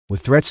With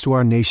threats to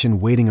our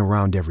nation waiting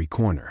around every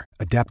corner,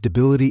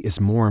 adaptability is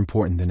more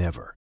important than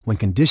ever. When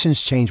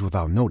conditions change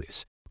without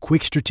notice,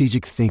 quick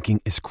strategic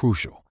thinking is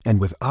crucial.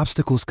 And with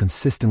obstacles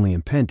consistently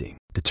impending,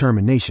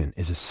 determination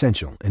is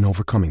essential in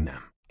overcoming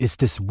them. It's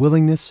this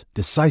willingness,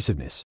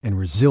 decisiveness, and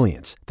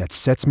resilience that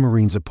sets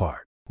Marines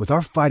apart. With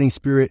our fighting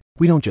spirit,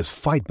 we don't just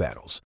fight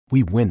battles,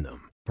 we win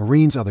them.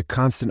 Marines are the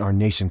constant our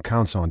nation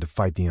counts on to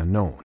fight the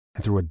unknown.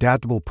 And through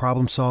adaptable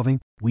problem solving,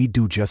 we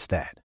do just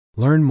that.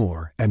 Learn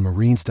more at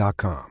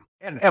marines.com.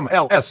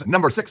 NMLS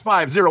number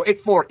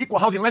 65084, equal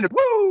housing lender.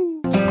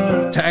 Woo!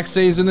 Tax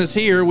season is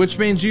here, which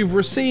means you've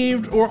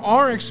received or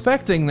are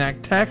expecting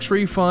that tax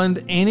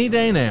refund any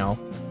day now,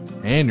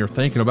 and you're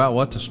thinking about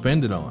what to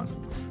spend it on.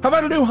 How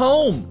about a new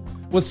home?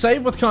 With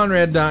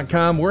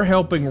SaveWithConrad.com, we're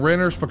helping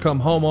renters become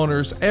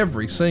homeowners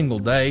every single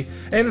day,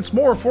 and it's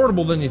more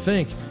affordable than you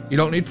think. You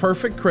don't need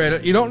perfect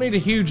credit. You don't need a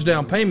huge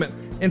down payment.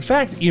 In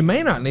fact, you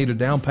may not need a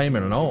down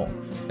payment at all.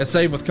 At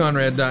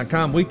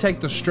SaveWithConrad.com, we take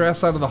the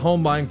stress out of the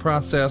home buying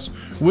process.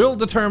 We'll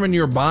determine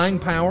your buying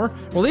power.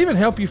 We'll even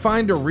help you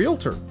find a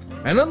realtor.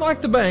 And unlike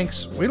the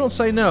banks, we don't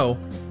say no.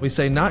 We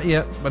say not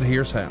yet, but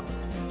here's how.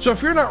 So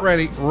if you're not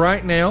ready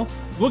right now,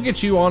 we'll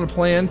get you on a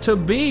plan to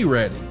be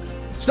ready.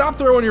 Stop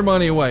throwing your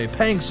money away,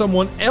 paying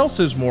someone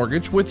else's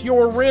mortgage with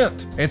your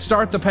rent, and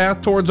start the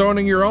path towards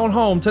owning your own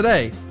home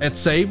today at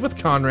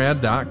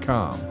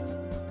SaveWithConrad.com.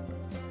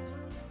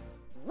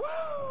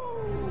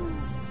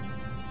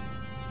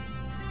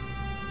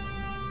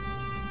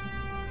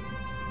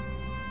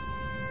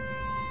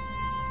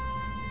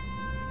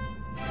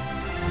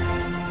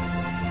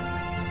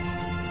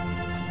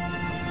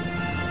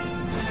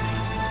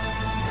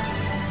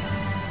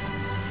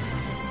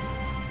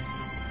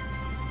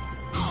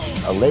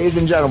 Ladies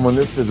and gentlemen,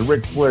 this is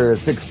Ric Flair,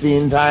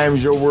 16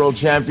 times your world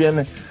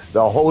champion,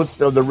 the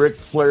host of the Ric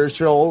Flair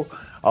Show,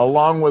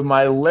 along with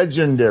my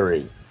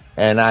legendary,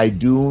 and I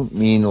do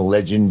mean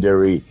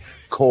legendary,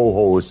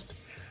 co-host,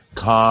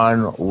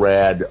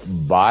 Conrad,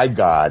 by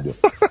God,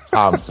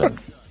 Thompson,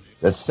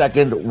 the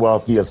second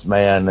wealthiest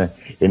man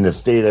in the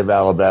state of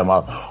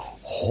Alabama,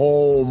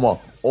 home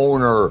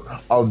owner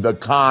of the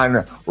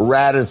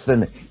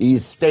Conradison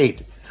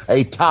Estate,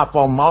 atop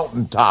a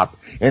mountaintop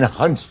in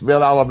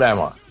Huntsville,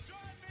 Alabama.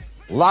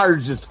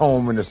 Largest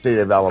home in the state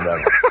of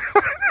Alabama.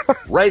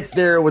 Right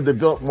there with the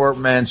Biltmore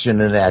Mansion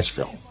in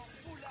Asheville.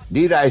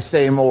 Need I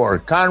say more?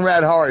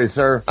 Conrad, how are you,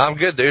 sir? I'm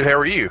good, dude. How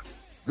are you?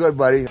 Good,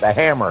 buddy. The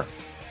Hammer.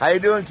 How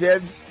you doing,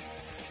 kid?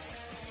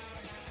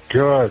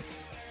 Good.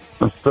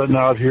 I'm sitting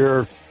out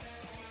here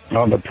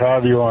on the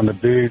patio on the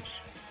beach.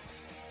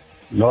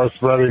 North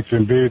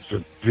Reddington Beach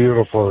is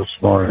beautiful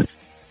this morning.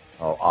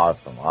 Oh,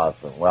 awesome,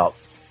 awesome. Well,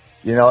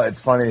 you know, it's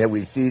funny that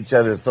we see each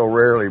other so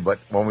rarely, but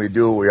when we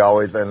do, we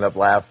always end up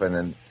laughing,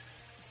 and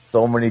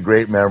so many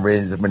great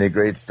memories, many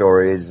great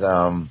stories.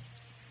 You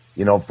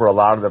know, for a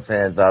lot of the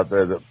fans out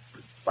there, that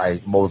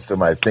most of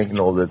them I think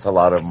know this, a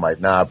lot of them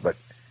might not, but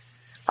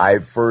I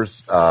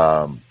first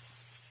traveled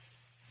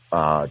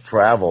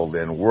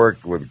and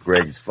worked with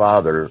Greg's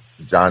father,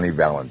 Johnny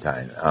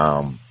Valentine.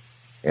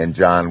 And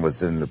John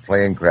was in the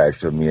plane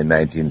crash with me in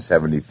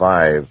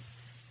 1975.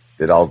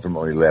 That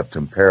ultimately left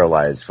him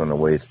paralyzed from the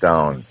waist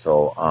down.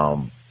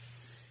 So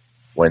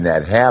when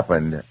that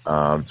happened,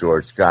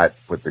 George Scott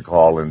put the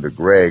call into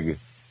Greg,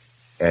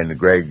 and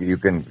Greg, you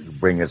can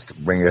bring us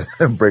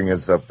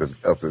up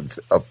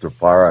to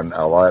par on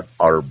all that,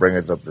 or bring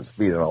us up to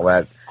speed and all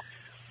that.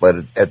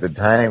 But at the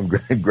time,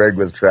 Greg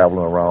was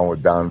traveling around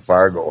with Don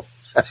Fargo.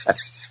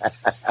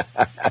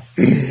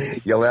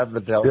 You'll have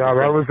to tell. Yeah,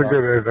 that was a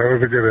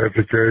good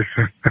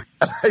education.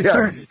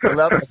 Yeah, you'll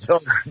have to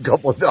tell a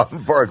couple of Don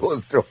Fargo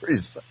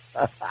stories.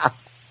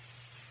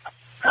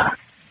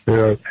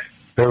 Yeah,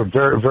 they were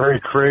very, very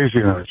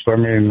craziness. I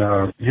mean,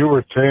 you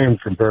were tame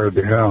compared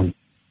to him,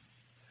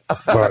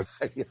 but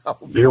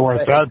you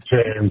weren't that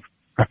tame.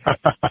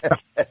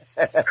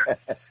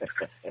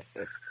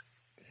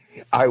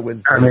 I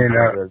was. I mean,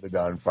 compared to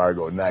Don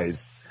Fargo,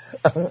 nice.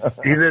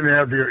 You didn't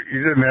have your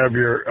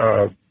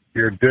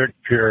dick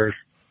pierced,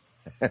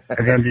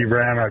 and then you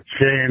ran a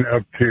chain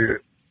up to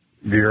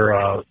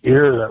your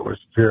ear that was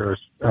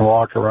pierced and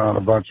walk around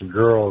a bunch of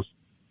girls.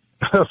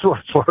 That's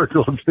what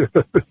Fargo did.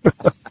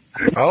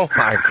 Oh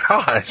my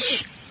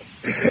gosh!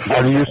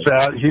 And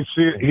he'd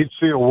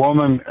see a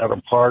woman at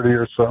a party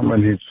or something,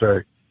 and he'd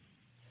say,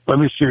 "Let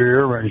me see your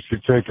earring."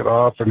 She'd take it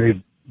off, and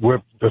he'd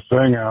whip the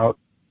thing out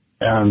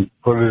and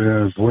put it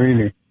in his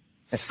weenie.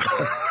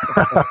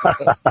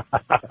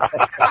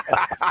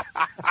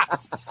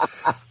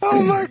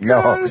 Oh my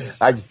gosh!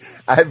 No,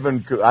 I have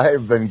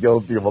been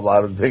guilty of a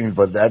lot of things,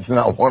 but that's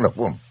not one of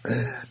them.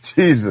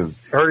 Jesus.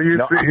 Or he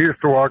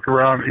used to walk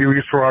around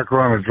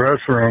the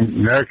dressing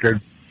room naked,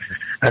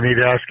 and he'd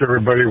ask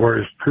everybody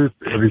where if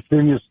he'd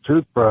seen his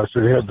toothbrush,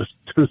 and he had this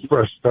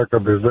toothbrush stuck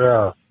up his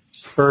ass,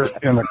 or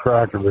in the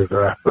crack of his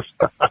ass.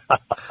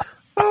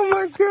 Oh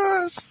my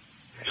gosh!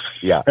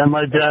 Yeah. And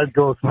my dad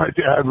was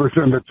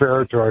in the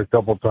territory a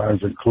couple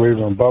times in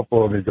Cleveland,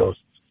 Buffalo, and he goes,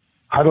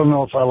 "I don't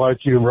know if I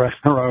like you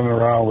running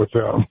around with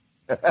him."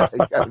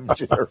 I'm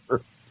sure.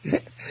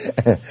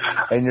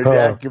 And your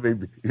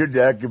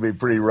dad could be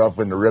pretty rough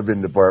in the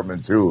ribbon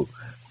department too.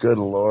 Good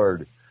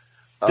Lord.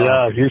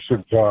 Yeah, he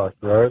should talk,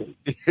 right?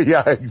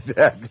 Yeah,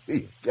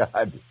 exactly.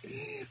 God.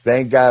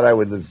 Thank God I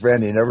was his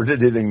friend. He never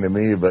did anything to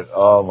me, but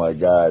oh my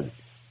God.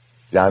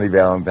 Johnny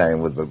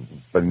Valentine was a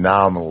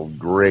phenomenal,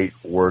 great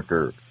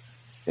worker.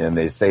 And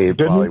they say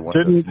probably one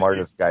of the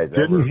smartest guys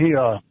ever. Didn't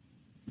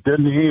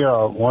he,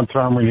 one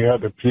time when you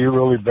had to pee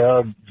really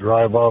bad,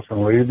 drive off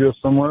and leave you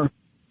somewhere?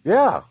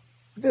 Yeah.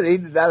 He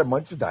did that a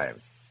bunch of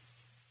times.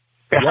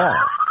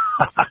 Yeah.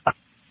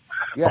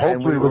 Yeah,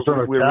 and we were eating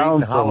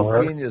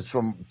jalapenos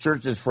from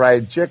Church's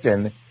Fried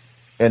Chicken,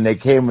 and they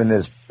came in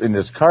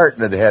this cart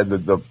that had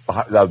the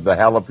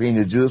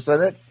jalapeno juice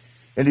in it,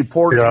 and he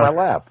poured it in my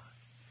lap.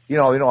 You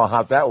know how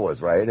hot that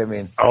was, right? I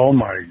mean, oh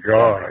my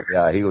God.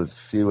 Yeah, he was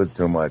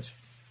too much.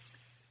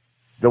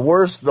 The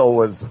worst though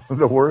was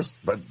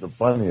but the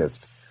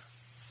funniest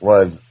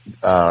was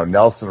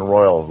Nelson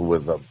Royal, who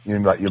was you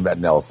met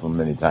Nelson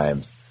many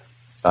times.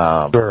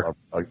 Sure.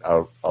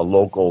 A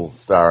local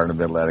star in the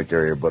Mid-Atlantic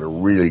area, but a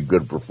really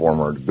good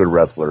performer, good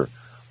wrestler.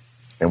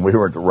 And we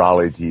were at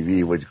Raleigh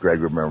TV, which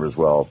Greg remembers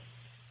well.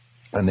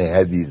 And they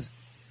had these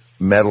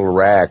metal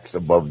racks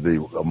above the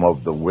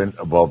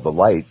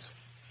lights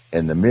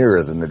and the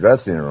mirrors in the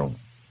dressing room.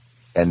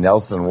 And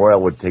Nelson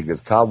Royal would take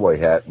his cowboy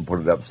hat and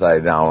put it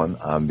upside down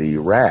on the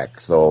rack.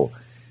 So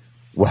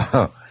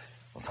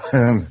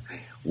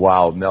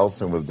while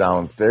Nelson was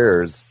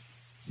downstairs,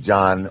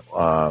 John,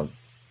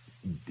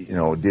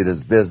 did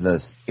his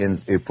business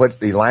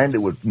he lined it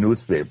with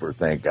newspaper,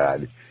 thank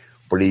God,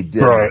 but he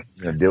did, right.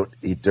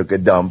 He took a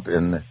dump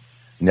in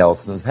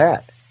Nelson's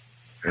hat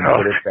and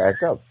put it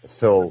back up.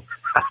 So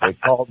they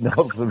called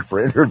Nelson for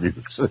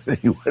interviews, and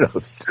he went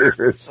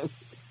upstairs.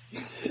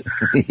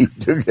 He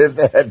took his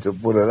hat to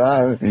put it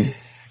on,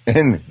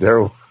 and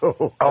there was,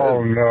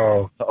 oh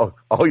no.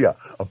 Oh yeah,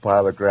 a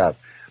pile of crap.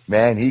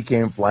 Man, he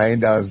came flying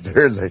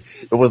downstairs. It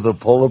was a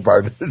pull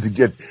apart to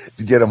get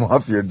him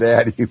off your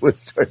dad. He was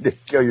trying to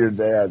kill your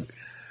dad.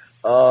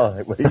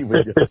 He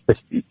was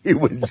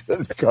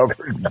just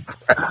covered in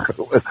crap. It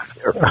was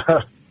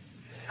terrible.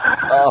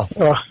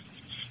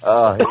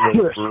 It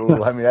was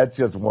brutal. I mean, that's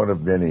just one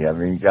of many. I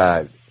mean,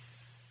 God.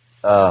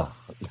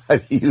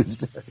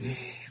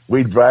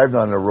 We'd drive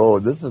down the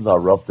road. This is how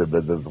rough the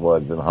business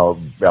was and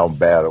how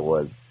bad it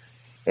was.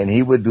 And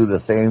he would do the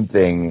same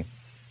thing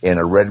in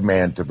a Red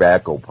Man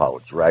tobacco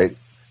pouch, right?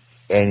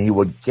 And he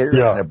would carry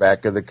it in the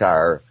back of the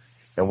car.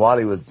 And while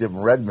he was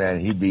giving Red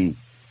Man, he'd be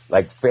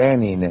like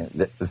fanning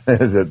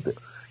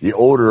the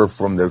odor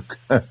from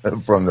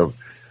the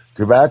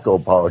tobacco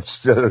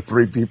pouch to the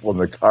three people in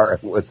the car.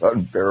 It was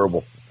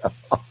unbearable.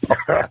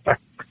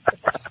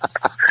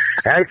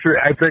 Actually,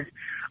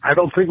 I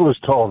don't think it was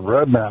called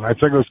Red Man. I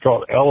think it was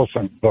called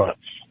Elephant Butts.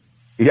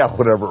 Yeah,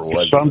 whatever it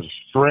was. Some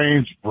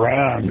strange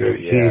brand that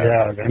he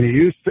had, and he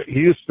used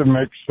to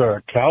mix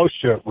cow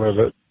shit with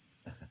it,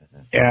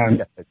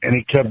 and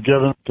he kept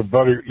giving it to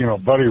Buddy.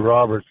 Buddy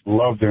Roberts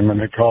loved him, and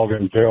they called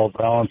him Dale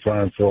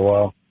Valentine for a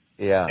while.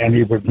 Yeah, and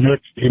he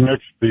mixed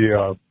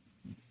the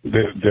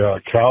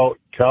cow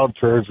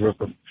turds with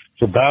the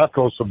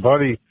tobacco. So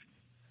Buddy,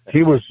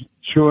 he was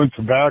chewing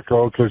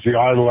tobacco because he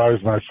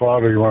idolized my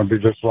father. He wanted to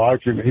be just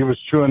like him. He was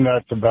chewing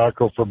that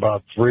tobacco for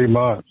about 3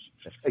 months.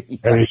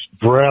 And his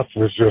breath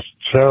was just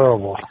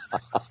terrible.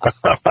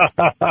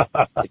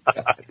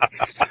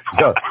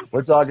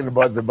 We're talking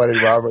about the Buddy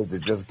Roberts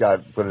that just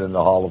got put in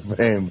the Hall of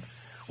Fame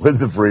with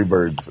the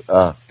Freebirds.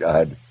 Oh,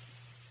 God.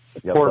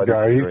 Yeah, poor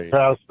guy. He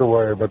passed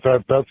away, but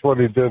that's what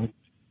he did.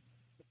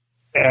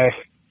 I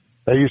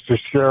used to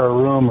share a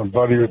room, and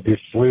Buddy would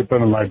be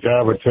sleeping, and my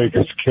dad would take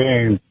his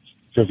cane,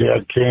 because he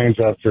had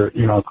canes after,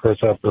 of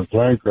course, after the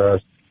plane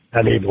crash,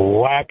 and he'd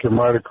whack him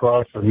right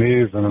across the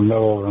knees in the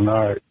middle of the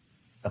night.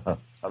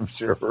 I'm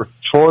sure.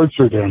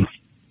 Tortured him.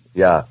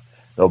 Yeah.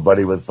 No,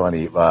 Buddy was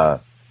funny.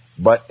 But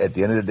at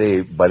the end of the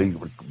day,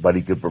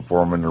 Buddy could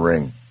perform in the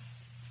ring.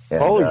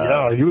 And,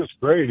 he was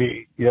great.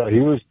 He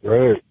was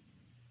great.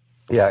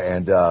 Yeah,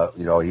 and,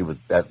 he was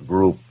that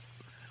group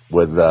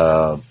with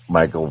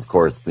Michael, of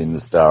course, being the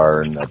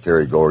star, and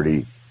Terry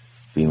Gordy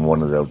being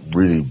one of the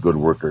really good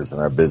workers in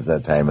our business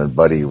at that time, and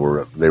Buddy they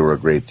were a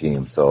great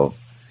team. So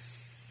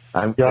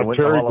I went Terry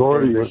to Hall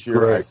Gordy of Fame this year.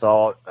 Great.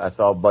 I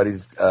saw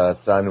Buddy's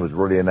son, who was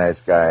really a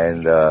nice guy,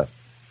 and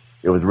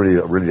it was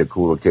really a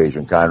cool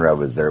occasion. Conrad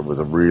was there. It was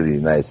a really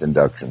nice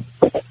induction.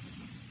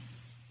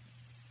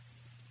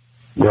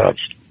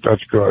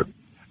 That's good.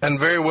 And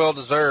very well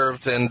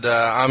deserved, and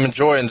I'm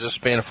enjoying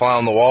just being a fly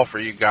on the wall for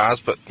you guys.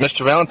 But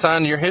Mr.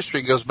 Valentine, your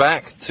history goes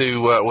back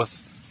to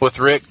with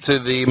Rick to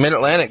the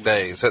Mid-Atlantic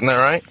days, isn't that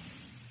right?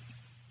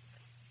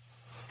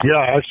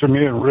 Yeah, actually,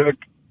 me and Rick,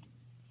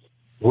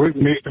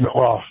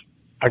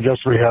 I guess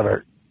we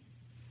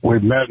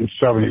met in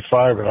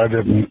 75, and I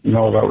didn't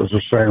know that was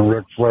the same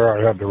Ric Flair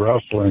I had to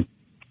wrestling.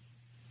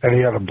 And he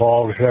had a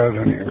bald head,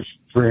 and he was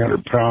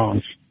 300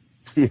 pounds.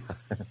 Yeah.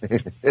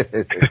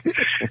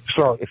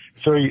 so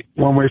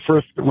when they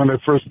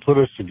first put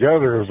us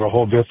together, it was a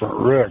whole different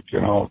Rick,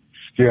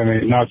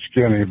 skinny, not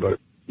skinny, but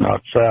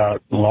not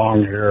fat,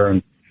 long hair,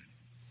 and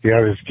he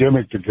had his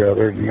gimmick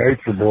together, the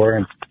Nature Boy,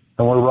 and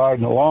we're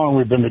riding along.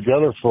 We've been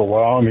together for a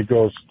while, and he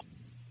goes,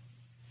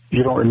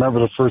 "You don't remember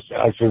the first?"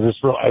 I said,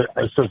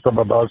 I said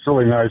something about, "It's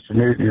really nice to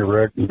meet you,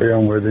 Rick, and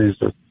being with you." He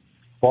said,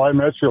 "Well, I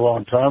met you a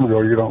long time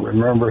ago. You don't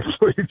remember."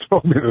 So he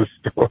told me the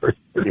story.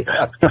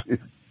 Yeah.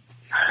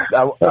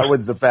 I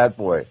was the fat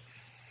boy.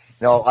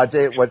 No, I'll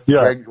tell you what,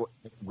 Yeah.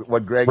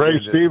 Greg Ray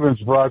did. Stevens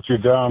brought you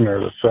down there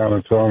to San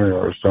Antonio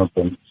or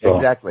something. So.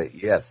 Exactly.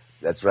 Yes,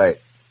 that's right.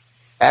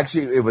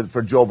 Actually, it was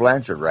for Joe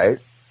Blanchard, right?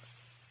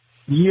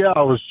 Yeah,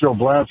 it was Joe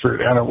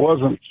Blanchard, and it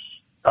wasn't,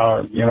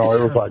 it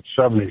was like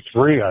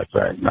 73, I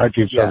think,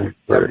 1973. Yeah,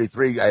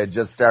 73. I had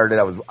just started.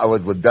 I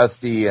was with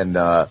Dusty and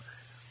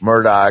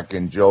Murdoch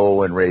and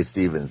Joe and Ray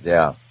Stevens.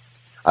 Yeah,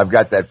 I've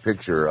got that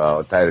picture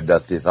tied to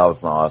Dusty's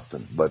house in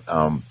Austin. But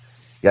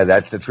yeah,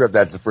 that's the trip.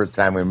 That's the first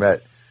time we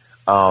met.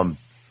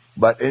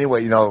 But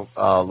anyway,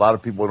 a lot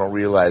of people don't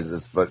realize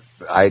this, but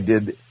I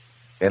did,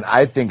 and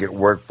I think it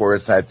worked for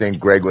us. I think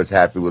Greg was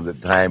happy with the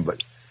time,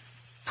 but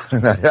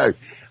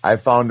I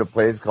found a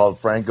place called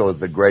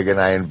Franco's that Greg and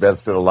I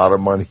invested a lot of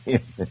money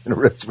in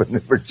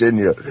Richmond,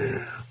 Virginia,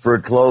 for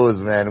clothes,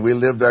 man. We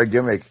lived our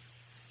gimmick.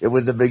 It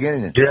was the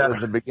beginning. Yeah. It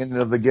was the beginning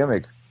of the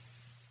gimmick.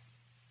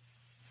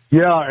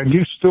 Yeah, and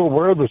you still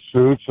wear the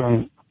suits,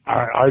 and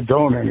I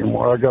don't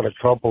anymore. I got a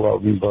couple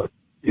of them, but,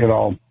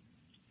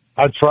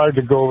 I tried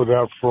to go with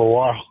that for a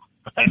while.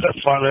 And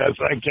then finally I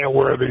said, I can't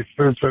wear these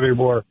suits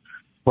anymore.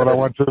 When I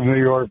went to New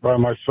York by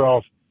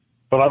myself.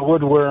 But I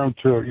would wear them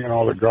to,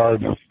 the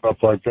garden and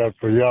stuff like that.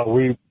 So, yeah,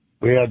 we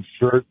had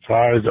shirt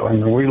ties,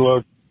 and we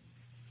looked.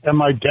 And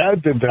my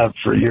dad did that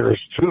for years,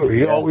 too.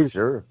 He always.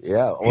 Sure,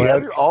 yeah.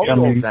 Well, all the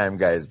old-time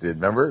guys did,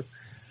 remember?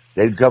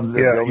 They'd come to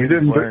the building. You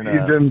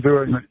didn't do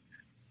it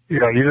you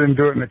didn't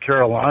do it in the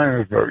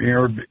Carolinas, but,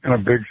 in a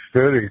big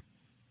city.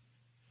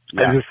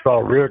 Yeah. I just saw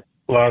Rick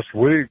last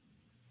week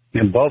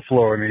in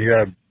Buffalo, and he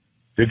had,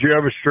 did you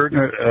have a shirt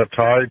and a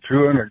tie,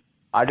 too, and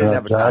I didn't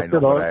have a tie, no,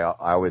 but I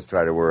always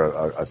try to wear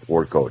a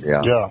sport coat,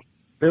 yeah. Yeah,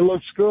 it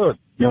looks good.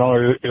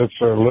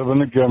 It's a living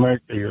the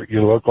gimmick.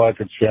 You look like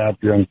a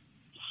champion.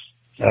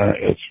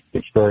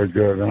 It's very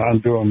good, and I'm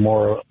doing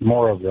more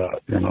of that,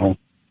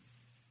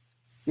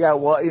 Yeah,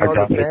 well,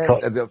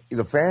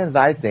 the fans,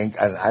 I think,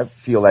 I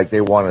feel like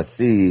they want to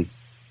see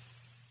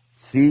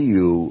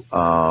you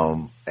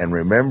and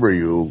remember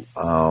you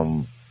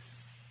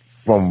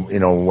from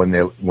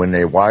when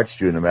they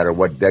watched you, no matter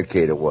what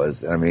decade it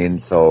was. I mean,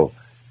 so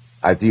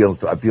I feel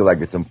like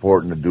it's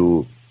important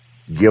to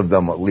give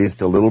them at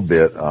least a little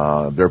bit.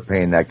 They're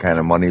paying that kind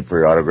of money for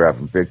your autograph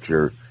and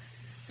picture,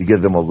 to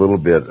give them a little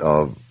bit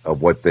of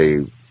what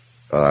they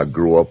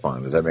grew up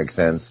on. Does that make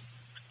sense?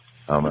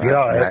 Absolutely.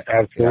 Yeah,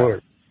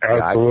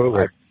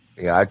 Absolutely.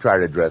 I try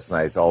to dress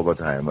nice all the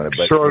time. But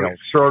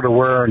short of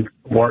wearing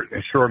one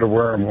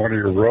of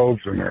your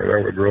robes in there,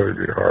 that would really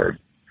be hard.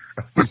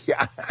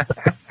 Yeah.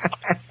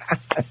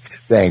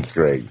 Thanks,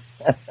 Greg.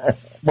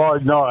 Well,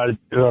 no,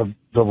 the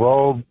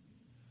robe,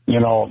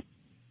 the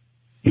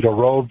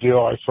robe deal,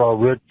 I saw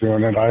Rick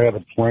doing it. I had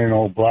a plain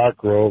old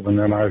black robe, and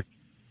then I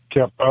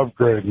kept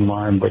upgrading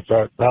mine. But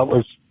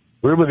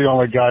we were the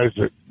only guys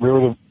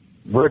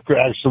Rick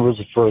actually was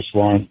the first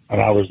one,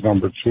 and I was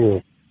number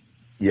 2.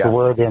 Yeah. To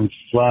wear them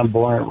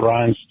flamboyant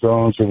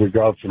rhinestones that we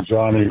got from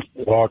Johnny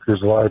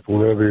Walker's wife,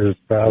 Olivia's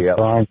past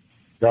time.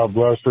 God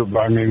bless her. But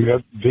I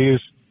mean,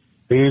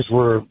 these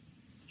were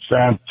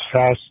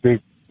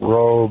fantastic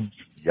robes.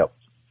 Yep.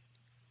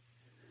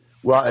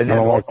 Well, and then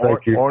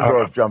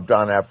Orndorff jumped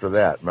on after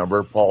that.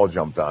 Remember, Paul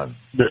jumped on.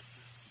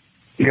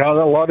 Yeah,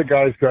 a lot of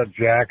guys got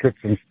jackets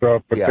and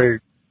stuff, but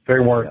they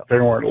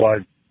weren't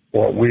like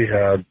what we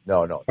had.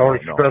 No.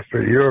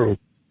 Especially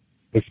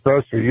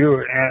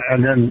you.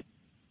 And then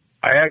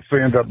I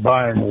actually ended up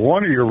buying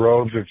one of your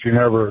robes that you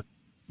never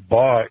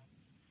bought.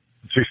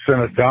 She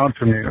sent it down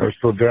to me, and it was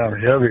so damn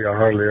heavy, I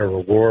hardly ever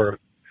wore it.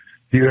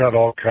 You had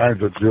all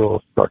kinds of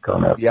jewels stuck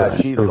on that. Yeah,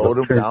 thing. she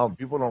loaded them down.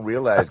 People don't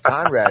realize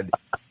Conrad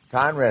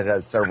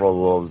has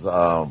several of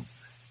those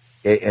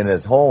in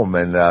his home,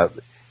 and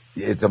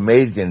it's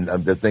amazing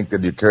to think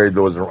that we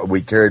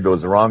carried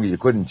those around. You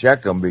couldn't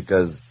check them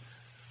because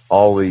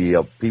all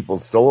the people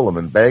stole them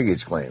in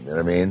baggage claim. You know what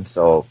I mean?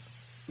 So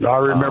I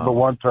remember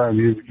one time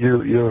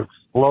you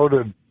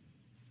exploded.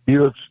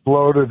 You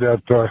exploded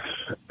at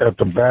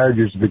the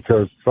baggage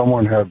because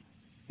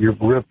you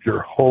ripped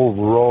your whole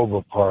robe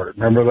apart.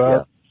 Remember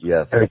that? Yeah.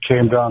 Yes. And it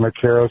came down the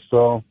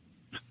carousel.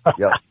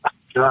 Yeah.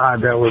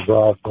 God, that was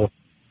awful.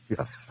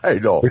 Yeah, I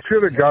know. We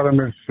should have got them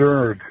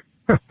insured.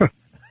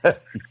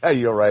 Yeah,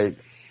 you're right.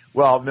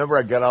 Well, remember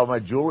I got all my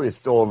jewelry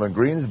stolen in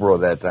Greensboro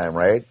that time,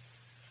 right?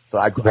 So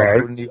I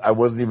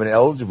wasn't even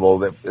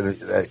eligible.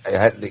 I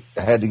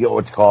had to get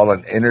what's called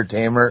an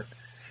entertainer's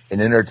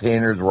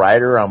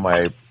rider on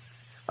my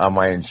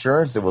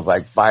insurance. It was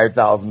like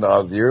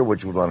 $5,000 a year,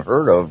 which was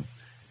unheard of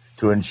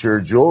to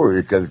insure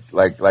jewelry, because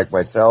like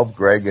myself,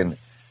 Greg, and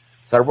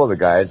several of the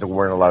guys were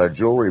wearing a lot of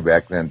jewelry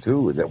back then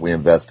too that we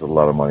invested a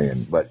lot of money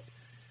in. But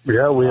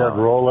yeah, we had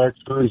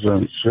Rolexes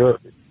and shit.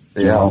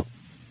 Yeah.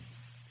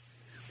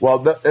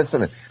 Well,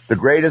 listen, the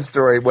greatest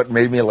story, what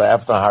made me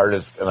laugh the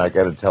hardest, and I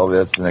got to tell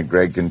this, and then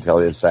Greg can tell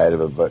his side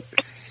of it, but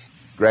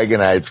Greg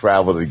and I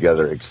traveled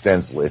together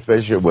extensively,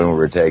 especially when we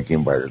were tag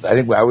team partners.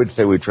 I would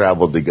say we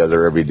traveled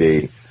together every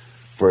day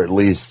for at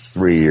least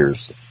 3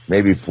 years,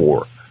 maybe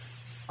 4.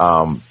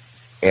 So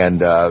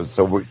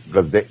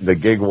the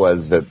gig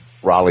was that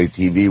Raleigh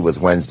TV was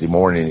Wednesday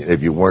morning.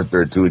 If you weren't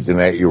there Tuesday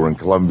night, you were in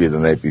Columbia the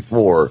night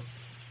before.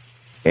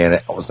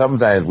 And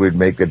sometimes we'd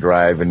make a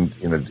drive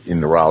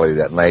into Raleigh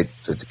that night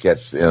to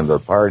catch the end of the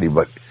party.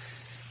 But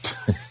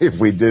if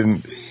we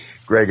didn't,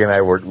 Greg and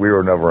I we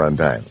were never on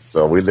time.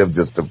 So we lived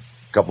just a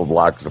couple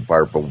blocks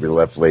apart, but we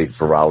left late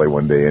for Raleigh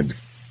one day, and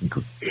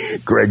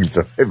Greg's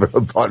driving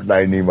about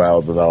 90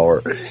 miles an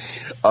hour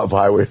up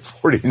Highway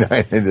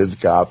 49 in his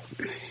cop.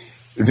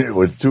 It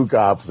was 2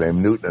 cops named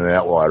Newton and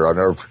Atwater on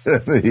our.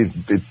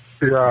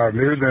 Yeah,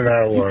 Newton and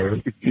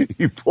Atwater.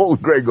 He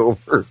pulled Greg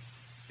over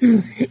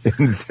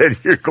and said,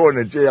 "You're going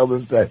to jail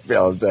this time,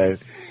 Valentine."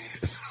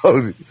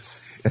 So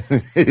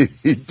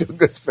he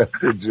took us back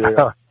to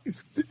jail.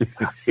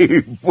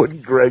 He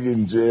put Greg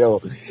in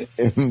jail,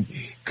 and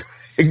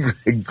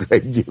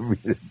Greg gave me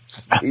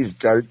his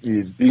car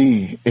keys,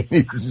 and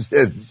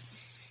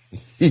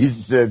he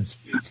said,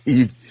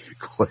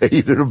 "Are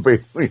you going to bail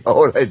me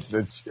out?" I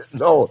said,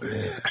 "No,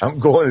 I'm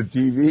going to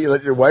TV.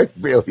 Let your wife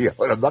bail you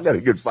out. I'm not going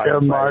to get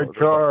fired." In my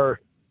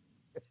car.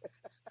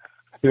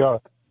 Yeah.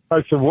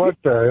 I said, "What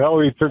the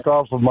hell?" He took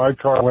off of my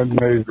car, went and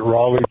made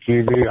Raleigh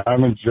TV.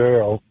 I'm in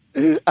jail.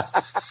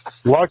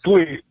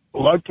 Luckily,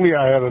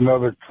 I had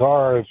another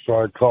car,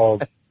 so I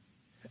called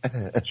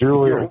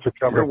Julia to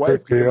come and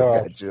pick me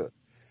up.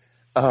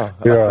 Oh,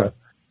 yeah.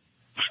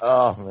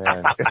 Oh,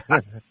 man.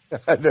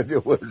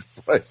 It was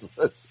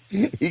priceless.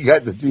 He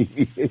got the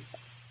TV.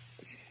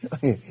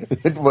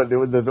 There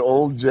was this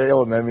old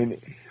jail, and I mean,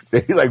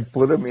 they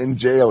put him in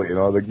jail,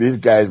 these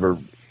guys were.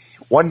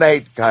 One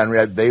night,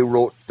 Conrad, they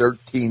wrote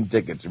 13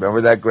 tickets.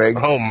 Remember that, Greg?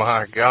 Oh,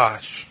 my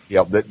gosh.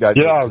 Yep, to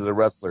the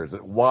wrestlers.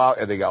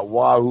 And they got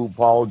Wahoo,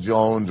 Paul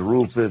Jones,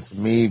 Rufus,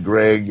 me,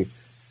 Greg,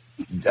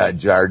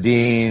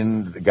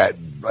 Jardine.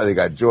 They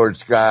got George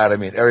Scott. I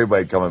mean,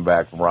 everybody coming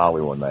back from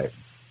Raleigh one night.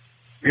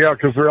 Yeah,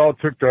 because they all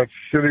took that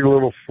shitty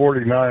little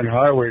 49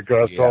 highway,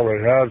 because that's all they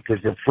had,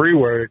 because the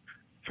freeway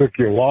took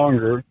you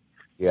longer.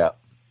 Yeah.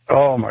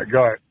 Oh, my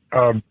God.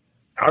 I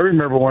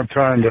remember one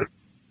time that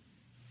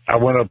I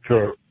went up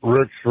to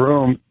Rick's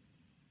room.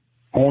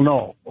 Oh,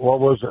 no. What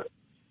was it?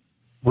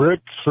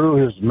 Rick threw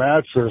his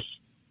mattress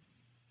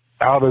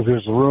out of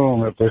his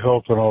room at the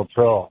Hilton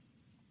Hotel.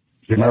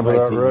 Do you remember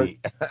that, Rick?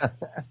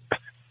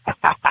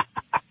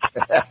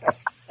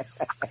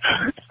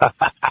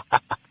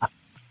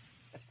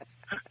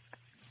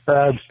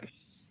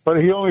 But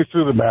he only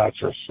threw the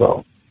mattress,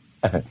 so.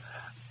 That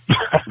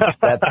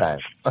time.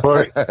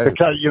 But,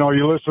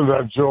 you listen to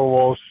that Joe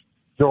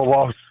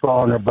Walsh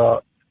song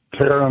about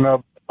tearing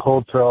up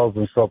hotels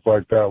and stuff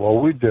like that. Well,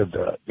 we did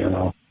that,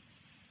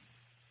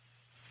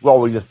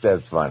 Well, we just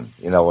had fun.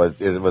 It was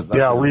nothing,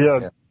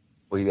 yeah,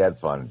 we had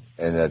fun,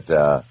 and it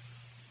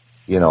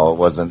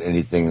wasn't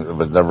anything. It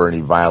was never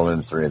any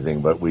violence or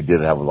anything, but we did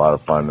have a lot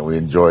of fun. And we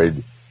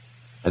enjoyed.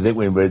 I think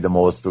we made the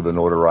most of the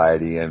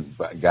notoriety, and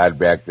God,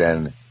 back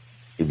then,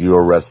 if you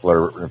were a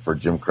wrestler for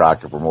Jim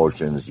Crockett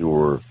Promotions, you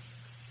were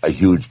a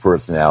huge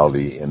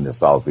personality in the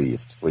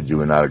Southeast. Would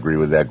you not agree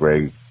with that,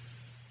 Greg?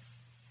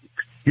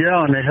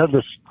 Yeah, and they had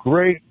this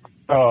great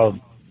club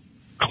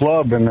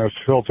in this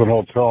Hilton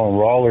Hotel in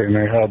Raleigh, and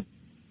they had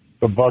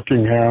the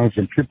Buckinghams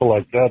and people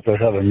like that that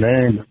had a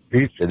name.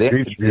 Beach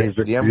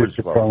music used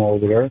to come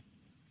over there.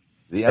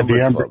 The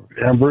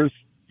Embers.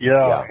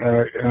 Yeah.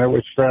 And it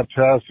was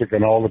fantastic,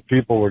 and all the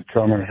people would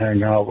come and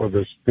hang out with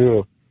us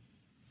too.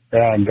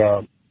 And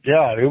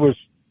it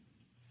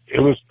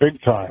was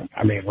big time.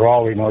 I mean,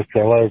 Raleigh, North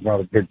Carolina is not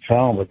a big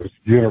town, but there's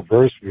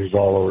universities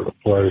all over the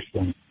place,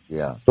 and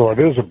so it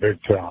is a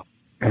big town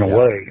in a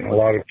way. And a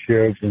lot of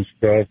kids and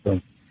stuff,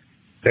 and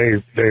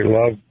they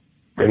love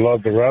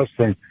the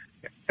wrestling.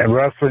 And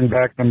wrestling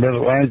back in the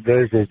Mid-Atlantic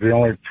days was the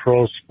only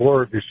pro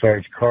sport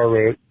besides car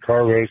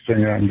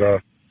racing, and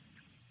that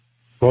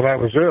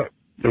was it.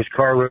 There's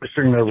car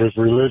racing, there was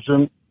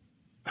religion,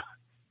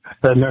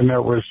 and then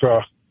there was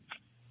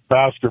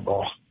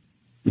basketball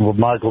with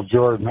Michael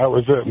Jordan. That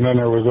was it, and then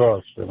there was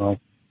us,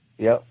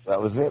 Yep,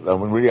 that was it. I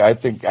mean, really, I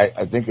think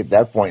at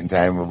that point in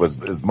time it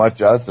was as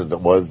much us as it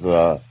was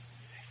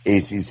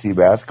ACC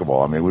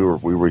basketball. I mean, we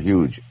were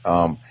huge.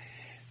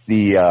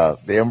 The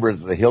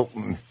Embers, the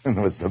Hilton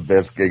was the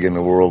best gig in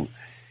the world.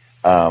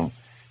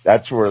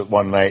 That's where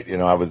one night,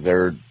 I was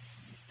there,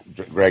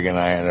 Greg and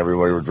I and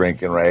everybody were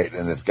drinking, right?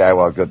 And this guy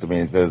walked up to me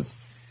and says,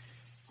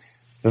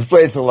 "This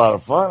place is a lot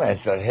of fun." I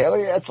said, "Hell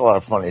yeah, it's a lot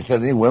of fun." He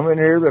said, "Any women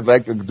here that'd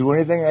like to do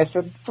anything?" I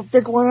said,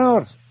 "Pick one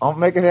out. I'll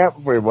make it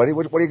happen for you, buddy.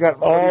 What do you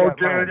got?"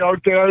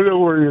 Okay, I know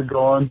where you're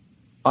going.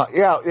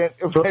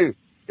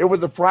 It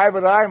was a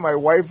private eye my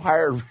wife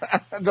hired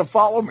to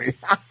follow me.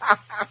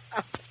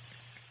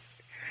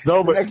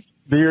 No, but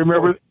do you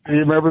remember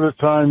the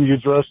time you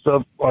dressed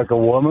up like a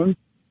woman?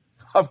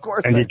 Of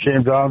course. And you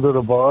came down to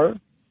the bar?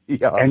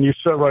 Yeah. And you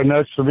sat right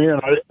next to me,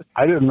 and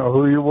I didn't know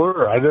who you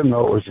were. I didn't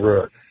know it was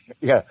Rick.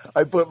 Yeah,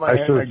 I put my I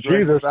hand on said,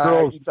 "Gee, Greg's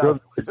thigh. He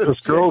thought it was a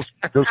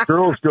chick. this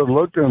girl's good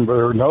looking, but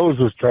her nose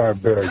is kind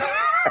of big."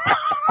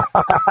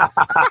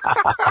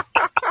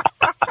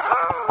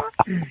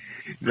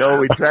 No,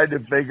 we tried to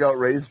fake out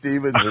Ray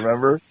Stevens,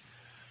 remember?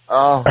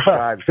 Oh,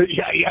 God.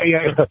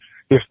 yeah.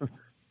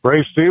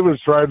 Ray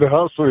Stevens tried to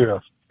hustle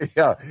you.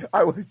 Yeah,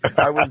 I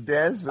was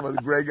dancing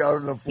with Greg out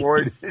on the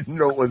floor. He didn't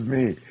know it was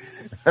me.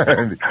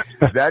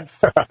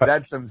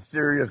 That's some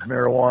serious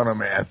marijuana,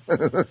 man.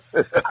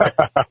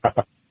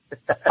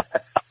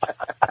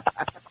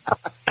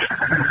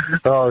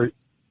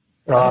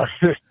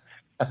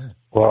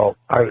 Well,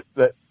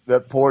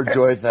 that poor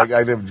Joyce. I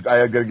got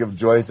to give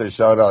Joyce a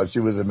shout out.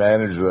 She was the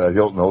manager of the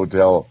Hilton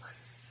Hotel.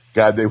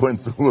 God, they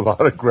went through a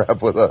lot of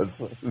crap with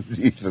us.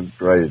 Jesus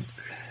Christ.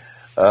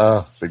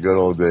 The good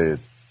old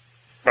days.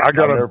 I'll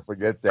never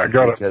forget that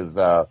because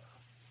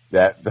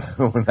that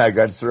when I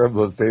got served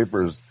those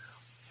papers,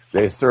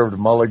 they served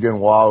Mulligan,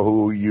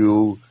 Wahoo,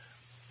 you,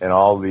 and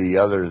all the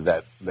others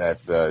that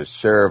the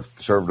sheriff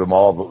served them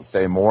all the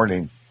same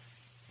morning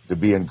to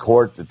be in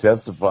court to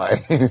testify.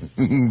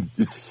 And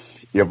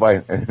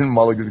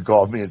Mulligan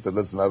called me and said,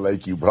 "Listen, I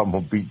like you, but I'm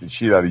going to beat the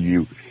shit out of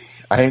you.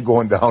 I ain't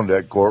going down to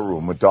that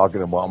courtroom and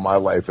talking about my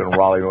life in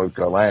Raleigh, North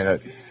Carolina,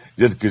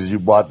 just because you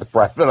bought the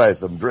private eye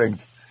some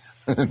drinks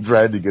and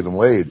tried to get them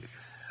laid."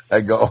 I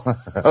go,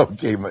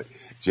 "Okay,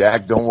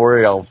 Jack, don't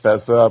worry. I'll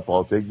fess up.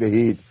 I'll take the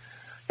heat."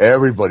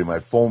 Everybody, my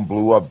phone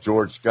blew up.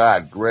 George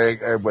Scott,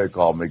 Greg, everybody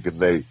called me because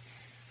they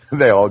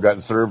all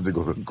got served to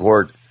go to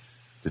court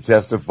to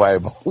testify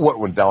about what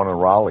went down in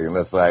Raleigh,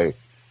 unless I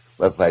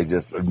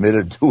just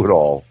admitted to it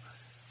all.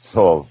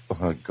 So,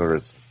 of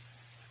course,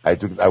 I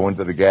went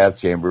to the gas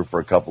chamber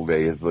for a couple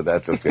days, but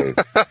that's okay.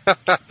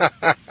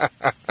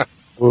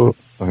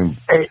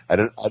 I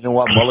didn't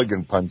want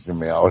Mulligan punching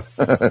me out.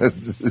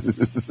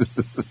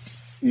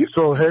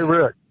 So, hey,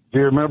 Rick, do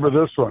you remember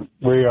this one?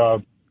 We,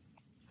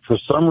 for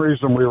some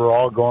reason, we were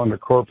all going to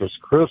Corpus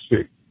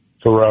Christi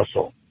to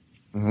wrestle.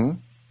 Mm-hmm.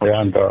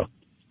 And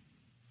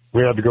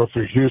we had to go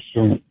through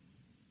Houston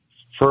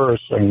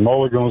first, and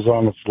Mulligan was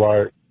on the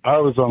flight. I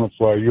was on the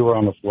flight. You were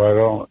on the flight. I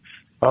don't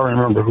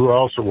remember who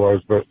else it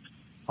was, but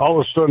all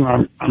of a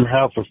sudden I'm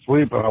half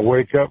asleep, and I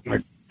wake up,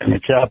 and the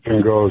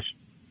captain goes,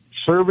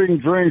 "Serving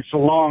drinks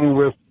along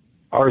with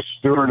our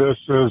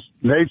stewardesses,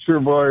 Nature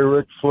Boy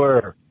Ric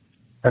Flair."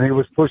 And he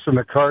was pushing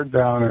the cart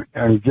down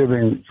and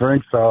giving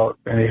drinks out,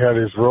 and he had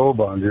his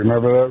robe on. Do you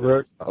remember that,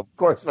 Rick? Of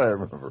course I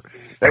remember.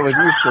 That was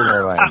Eastern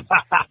Airlines.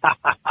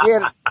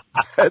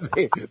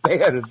 They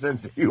had a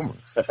sense of humor.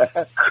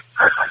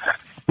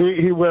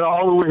 He went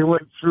all the way. He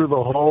went through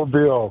the whole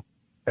deal,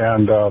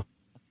 and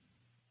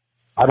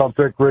I don't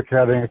think Rick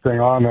had anything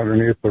on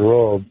underneath the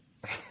robe.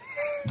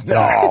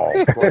 No,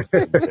 of course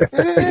he did.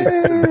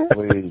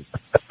 Please.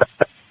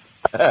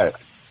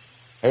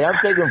 Hey, I'm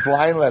taking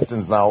flying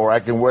lessons now where I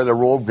can wear the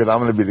robe because I'm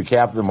going to be the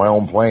captain of my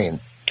own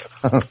plane.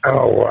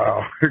 Oh,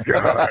 wow.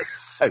 God.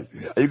 Are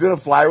you going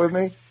to fly with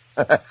me?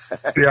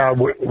 Yeah,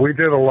 we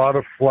did a lot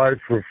of flights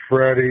with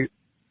Freddie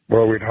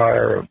where we'd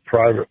hire a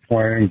private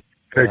plane,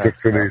 take us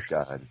to these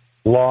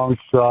long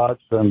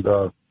shots. And,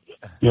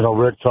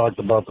 Rick talked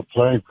about the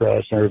plane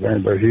crash and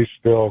everything, but he's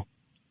still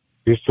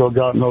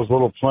got in those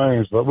little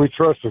planes. But we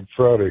trusted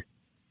Freddie.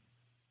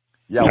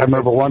 Yeah, I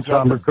remember one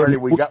time Freddie,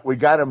 we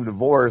got him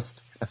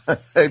divorced.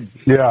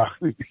 Yeah.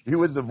 He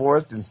was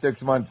divorced in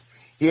 6 months.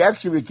 He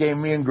actually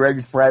became me and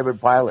Greg's private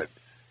pilot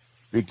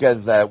because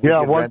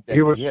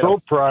he was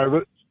so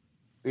private.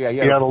 Yeah, he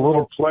had a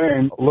little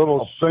plane, a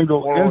little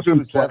single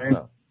engine plane.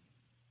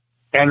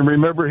 And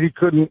remember, he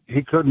couldn't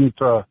get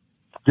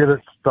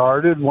it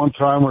started. One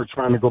time we're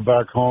trying to go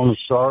back home to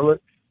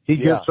Charlotte. He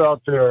gets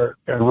out there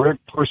and Rick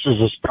pushes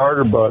the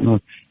starter button.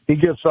 He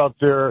gets out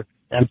there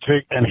and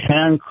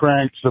hand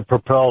cranks the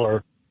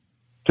propeller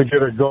to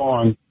get it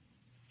going.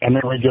 And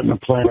then we get in the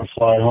plane and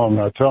fly home.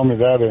 Now tell me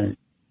that ain't.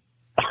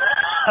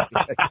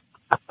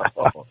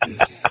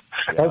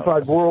 That's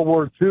like World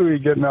War II. You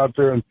getting out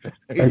there and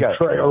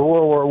or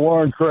World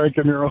War I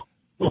cranking your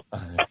own.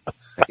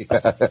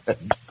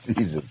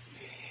 Jesus.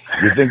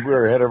 You think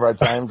we're ahead of our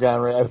time,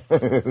 Conrad?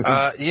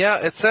 Yeah,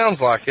 it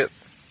sounds like it.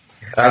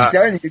 I'm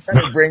telling you got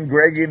to bring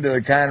Greg into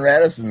the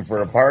Conradison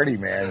for a party,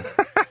 man.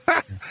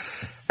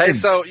 Hey,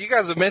 so you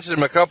guys have mentioned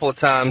him a couple of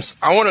times.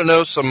 I want to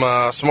know some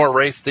more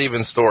Ray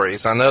Stevens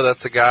stories. I know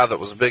that's a guy that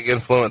was a big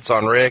influence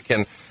on Rick,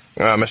 and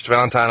Mr.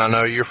 Valentine, I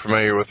know you're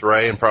familiar with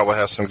Ray and probably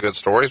have some good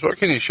stories. What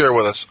can you share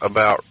with us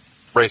about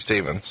Ray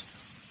Stevens?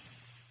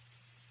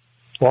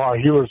 Well,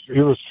 he was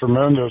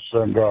tremendous,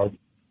 and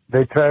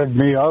they tagged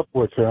me up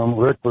with him.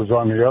 Rick was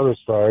on the other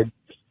side,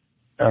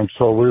 and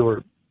so we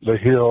were the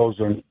heels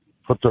and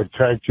put the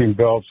tag team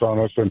belts on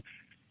us. And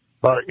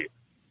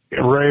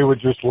Ray would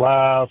just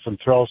laugh and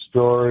tell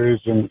stories,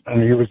 and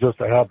he was just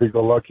a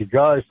happy-go-lucky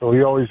guy. So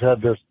he always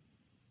had this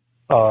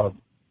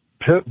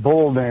pit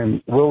bull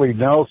named Willie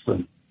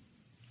Nelson,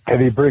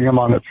 and he'd bring him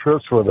on the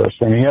trips with us.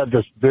 And he had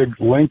this big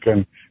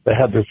Lincoln that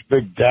had this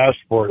big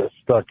dashboard that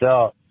stuck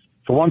out.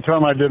 So one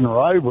time I didn't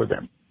ride with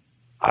him.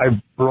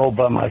 I rode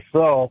by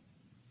myself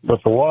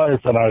with the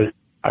wife, and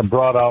I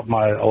brought out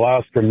my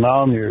Alaskan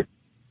Malamute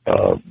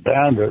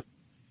Bandit,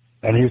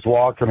 and he's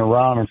walking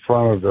around in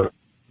front of the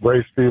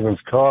Ray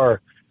Stevens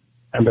car,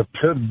 and the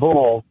pit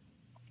bull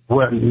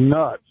went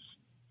nuts,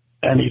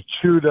 and he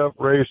chewed up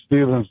Ray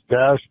Stevens'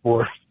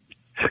 dashboard.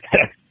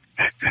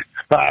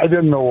 I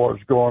didn't know what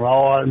was going on.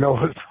 All I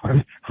know is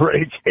when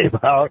Ray came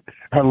out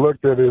and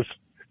looked at his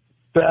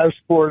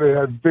dashboard, it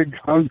had big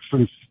hunks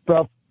and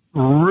stuff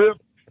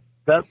ripped.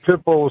 That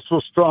pit bull was so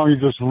strong, he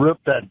just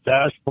ripped that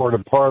dashboard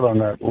apart on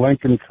that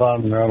Lincoln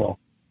Continental.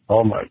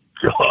 Oh, my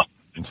God.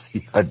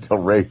 I tell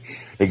Ray,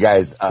 hey,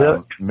 guys,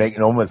 make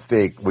no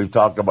mistake. We've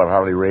talked about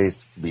Harley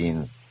Race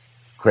being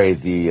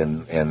crazy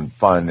and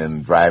fun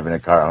and driving a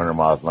car 100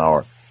 miles an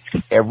hour.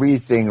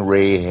 Everything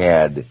Ray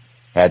had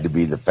to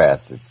be the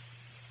fastest.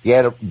 He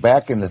had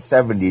back in the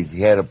 70s,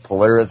 he had a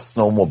Polaris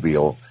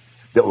snowmobile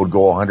that would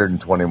go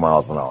 120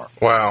 miles an hour.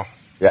 Wow.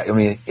 Yeah, I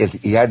mean,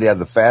 he had to have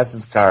the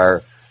fastest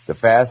car, the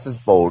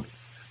fastest boat,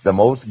 the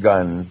most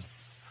guns.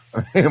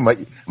 am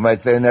I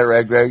saying that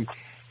right, Greg?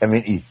 I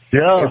mean,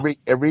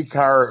 every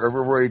car,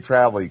 everywhere he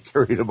traveled, he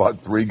carried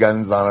about 3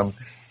 guns on him.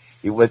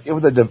 It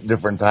was a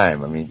different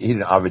time. I mean,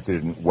 he obviously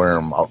didn't wear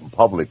them out in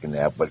public and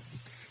that, but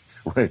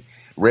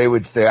Ray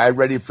would say, "I'm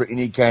ready for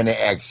any kind of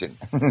action."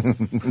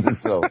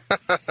 So,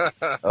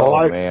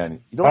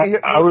 man, you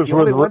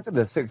only went to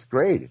the 6th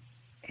grade.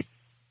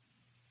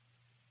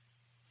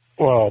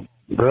 Well,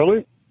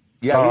 really?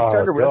 Yeah, he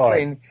started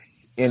wrestling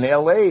in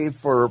L.A.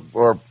 for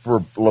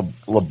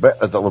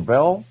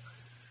LaBelle?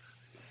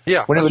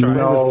 Yeah, when he was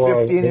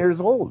 15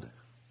 years old.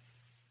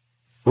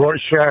 Roy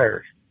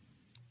Shire.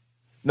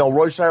 No,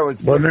 Roy Shire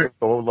was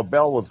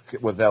LaBelle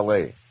was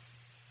L.A.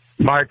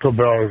 Michael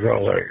Bell was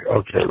L.A.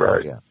 Okay,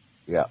 right.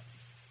 Yeah.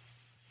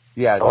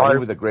 He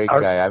was a great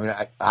guy. I mean,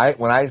 I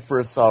when I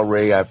first saw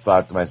Ray, I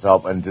thought to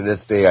myself, and to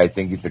this day, I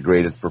think he's the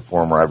greatest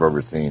performer I've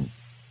ever seen.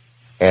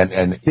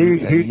 And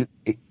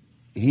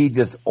he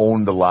just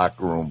owned the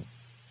locker room.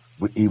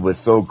 He was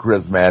so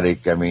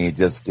charismatic. I mean, he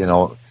just,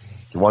 one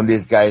of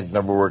these guys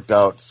never worked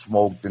out,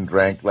 smoked and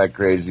drank like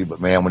crazy.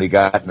 But, man, when he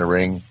got in the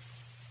ring,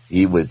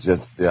 he was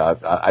just,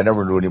 I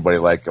never knew anybody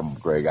like him,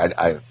 Greg.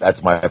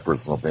 That's my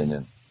personal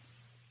opinion.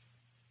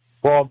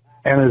 Well,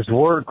 and his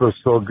work was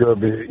so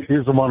good.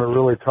 He's the one that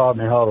really taught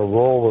me how to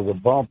roll with a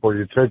bump, where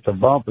you take the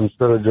bump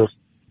instead of just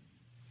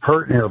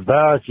hurting your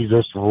back, you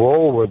just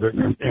roll with it,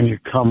 and you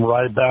come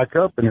right back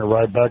up, and you're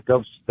right back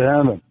up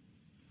standing.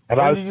 And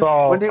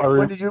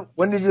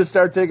when did you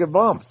start taking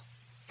bumps?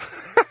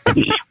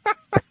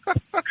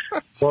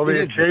 Well,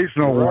 the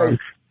occasional ones,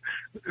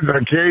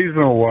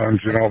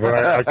 but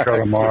I cut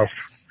them off.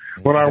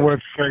 When I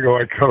went single,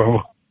 I cut them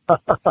off.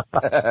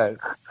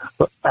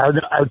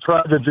 I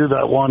tried to do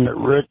that one that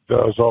Rick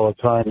does all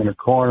the time in the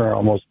corner. I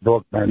almost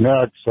broke my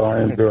neck, so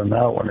I ain't doing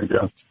that one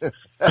again.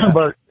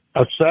 But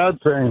a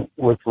sad thing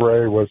with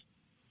Ray was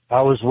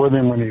I was with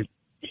him when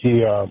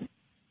he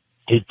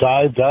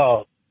dived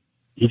out.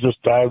 He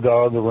just dived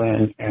out of the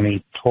ring, and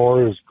he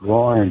tore his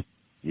groin.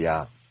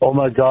 Yeah. Oh,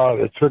 my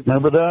God.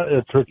 Remember that?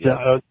 It took,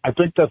 I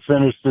think that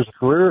finished his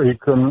career.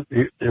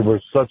 It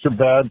was such a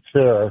bad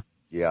tear.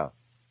 Yeah.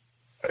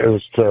 It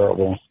was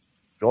terrible.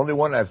 The only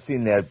one I've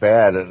seen that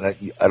bad, and I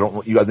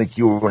think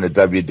you were in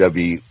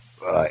the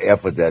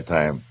WWF at that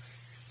time,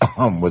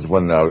 was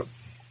when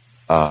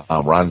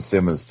Ron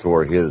Simmons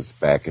tore his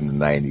back in the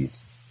 90s.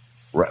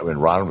 When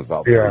Ron was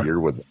out for a year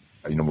with him.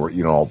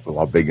 You know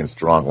how big and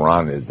strong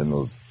Ron is, and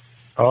those.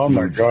 Oh,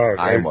 my God.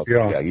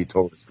 He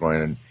tore his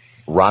groin, and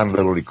Ron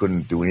literally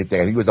couldn't do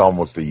anything. I think it was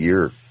almost a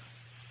year.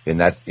 And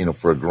that's,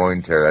 for a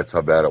groin tear, that's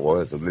how bad it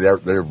was. They're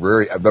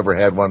very, I've never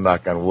had one,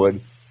 knock on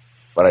wood,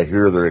 but I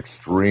hear they're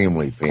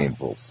extremely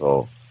painful.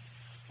 So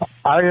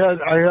I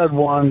had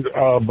one,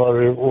 but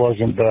it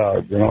wasn't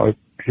bad. It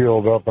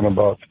healed up in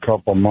about a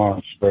couple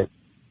months, but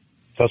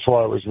that's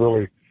why it was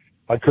really,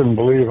 I couldn't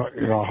believe,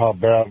 how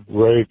bad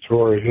Ray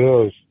tore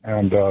his.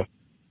 And,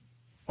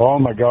 oh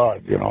my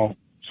God,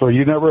 so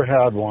you never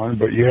had one,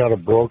 but you had a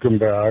broken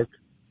back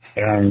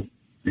and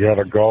you had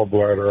a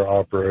gallbladder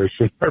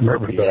operation. I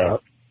remember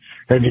that.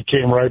 And he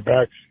came right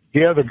back. He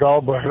had the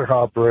gallbladder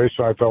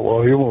operation. I thought,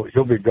 well,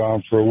 he'll be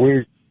gone for a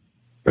week.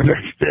 The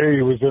next day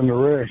he was in the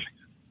ring.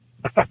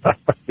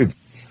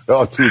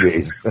 2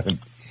 days.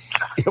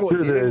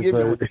 2 days.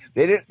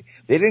 They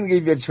didn't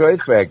give you a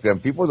choice back then.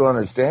 People don't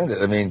understand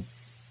it. I mean,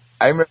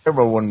 I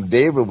remember when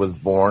David was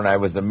born, I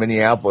was in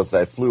Minneapolis.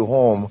 I flew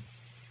home,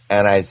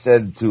 and I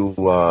said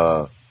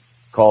to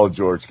call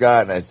George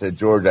Scott, and I said,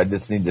 George, I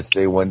just need to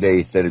stay one day.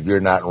 He said, if you're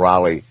not in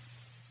Raleigh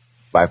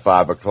by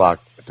 5:00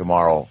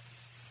 tomorrow,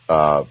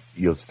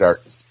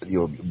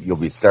 you'll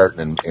be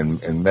starting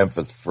in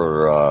Memphis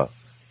for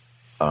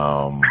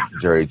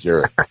Jerry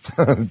Jarrett.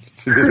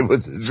 It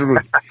was the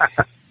truth.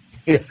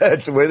 Yeah,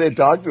 that's the way they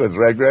talked to us,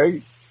 right,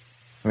 Greg?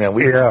 Man,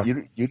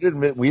 you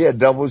didn't. We had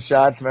double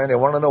shots, man. They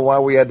want to know why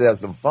we had to have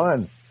some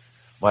fun.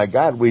 My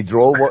God, we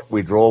drove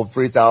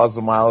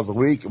 3,000 miles a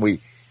week, and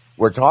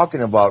we're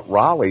talking about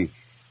Raleigh.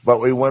 But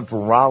we went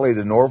from Raleigh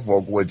to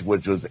Norfolk,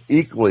 which was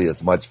equally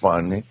as much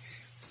fun.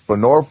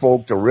 From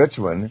Norfolk to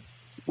Richmond,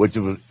 which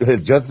was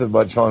just as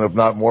much fun, if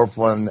not more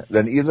fun,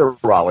 than either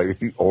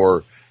Raleigh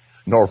or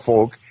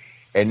Norfolk.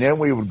 And then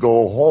we would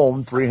go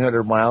home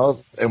 300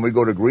 miles, and we'd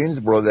go to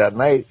Greensboro that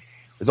night.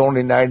 It was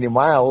only 90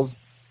 miles,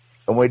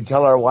 and we'd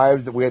tell our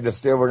wives that we had to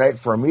stay overnight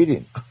for a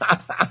meeting.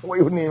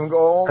 We wouldn't even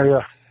go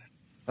home.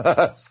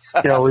 Yeah.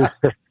 We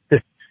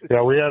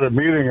had a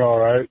meeting, all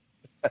right.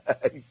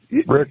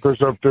 Rick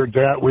was up there.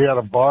 We had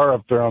a bar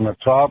up there on the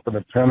top of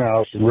the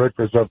penthouse, and Rick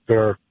was up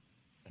there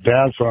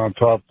dancing on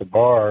top of the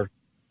bar.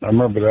 I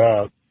remember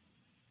that.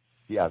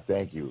 Yeah,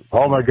 thank you.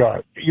 Oh my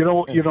God!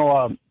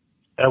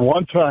 At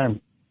one time,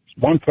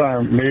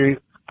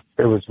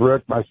 it was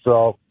Rick,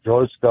 myself,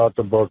 George Scott,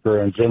 the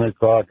booker, and Jimmy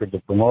Crockett, the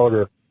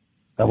promoter,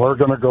 and we're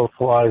going to go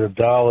fly to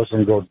Dallas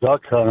and go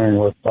duck hunting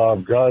with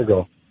Bob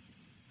Geigel.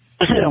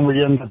 And we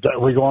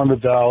go into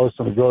Dallas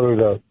and we go to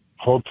the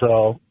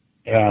hotel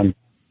and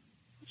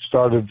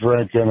started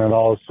drinking, and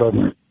all of a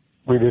sudden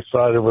we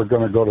decided we're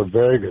going to go to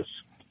Vegas.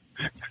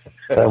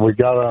 And we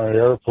got on an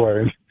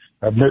airplane.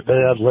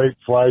 They had late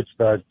flights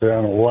back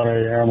then, 1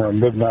 a.m. or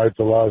midnight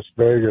to Las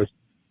Vegas.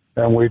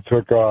 And we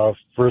took off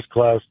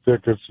first-class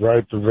tickets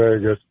right to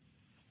Vegas.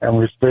 And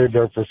we stayed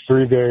there for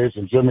 3 days.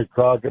 And Jimmy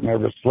Crockett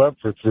never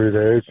slept for 3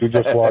 days. He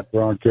just walked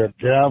around and kept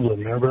gambling.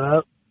 Remember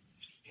that?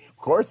 Of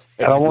course.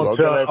 And I won't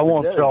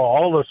tell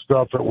all the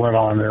stuff that went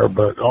on there,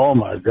 but oh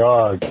my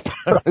God.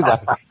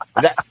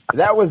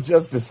 that was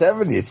just the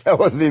 70s. That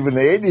wasn't even the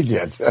 80s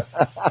yet.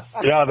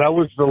 Yeah, that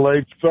was the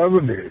late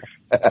 70s.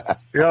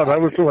 Yeah, that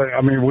was the way.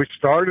 I mean, we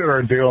started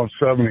our deal in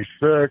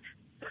 76,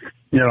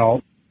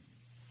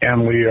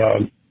 and we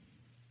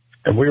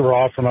were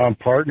off and on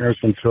partners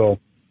until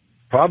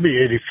probably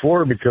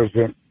 84, because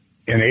in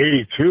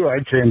 82 I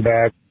came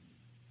back,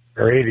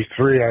 or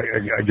 83,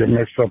 I get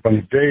mixed up on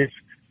the dates,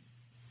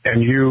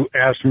 and you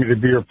asked me to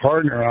be your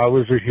partner. I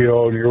was a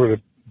heel, and you were the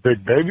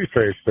big baby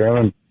face then,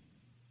 and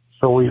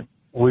so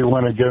we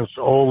went against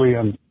Ole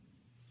and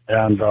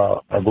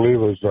I believe it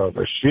was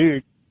the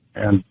Sheik,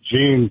 and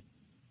Gene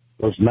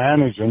was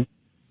managing.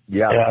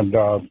 Yeah. And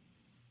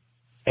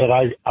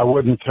I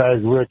wouldn't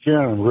tag Rick in,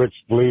 and Rick's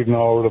bleeding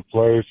all over the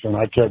place, and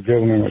I kept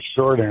giving him a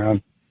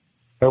shorthand.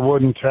 I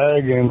wouldn't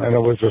tag him, and it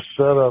was a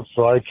setup,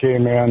 so I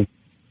came in,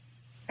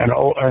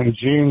 and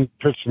Gene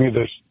pitched me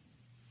this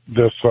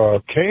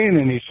cane,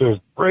 and he says,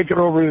 break it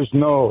over his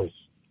nose.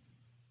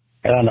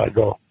 And I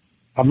go,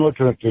 I'm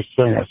looking at this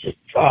thing. I said,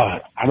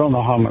 God, I don't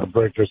know how I'm going to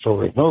break this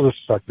over his nose. This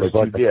sucker's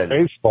like a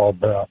baseball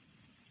bat.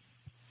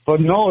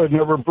 But no, it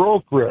never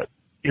broke, Rick.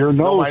 Your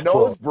nose my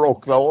nose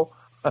broke, though.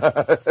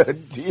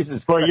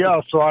 Jesus But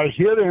yeah, so I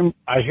hit him,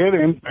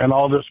 and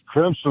all this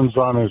crimson's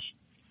on his,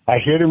 I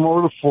hit him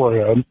over the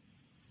forehead,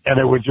 and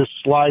it would just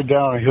slide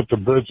down and hit the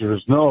bridge of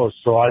his nose.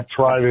 So I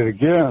tried it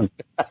again,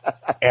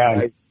 and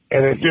Nice.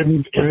 and it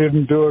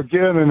didn't do it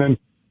again. And then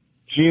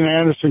Gene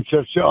Anderson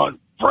kept yelling,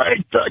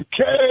 break the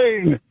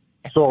cane.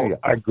 So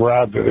I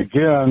grabbed it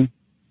again,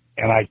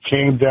 and I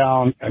came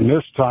down, and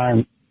this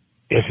time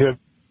it hit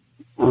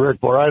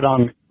Rick right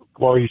on,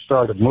 well, he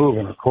started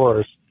moving, of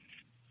course.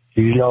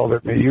 He yelled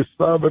at me, you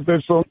stop it,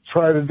 bitch, don't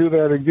try to do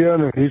that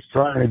again. And he's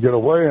trying to get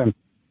away,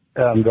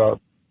 and you're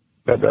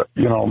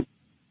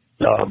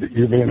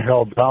being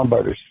held down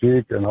by the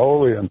Sheik and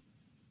Ole. And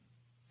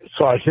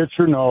so I hit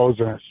your nose,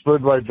 and it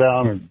slid right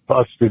down and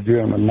busted you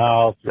in the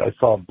mouth. I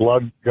saw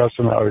blood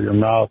gushing out of your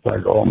mouth. I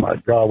go, oh, my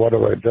God, what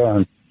have I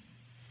done?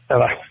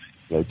 And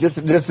just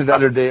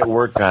another day at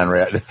work,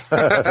 Conrad.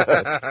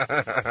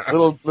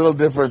 little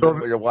different than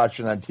what you're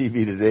watching on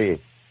TV today.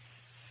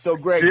 So,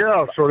 Greg.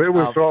 Yeah, so it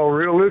was all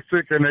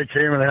realistic, and they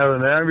came and had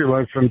an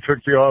ambulance and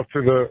took you off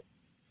to the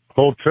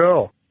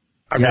hotel.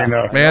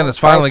 Man, it's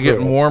finally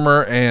getting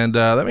warmer, and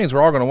that means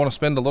we're all going to want to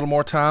spend a little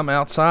more time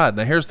outside.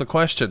 Now, here's the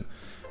question.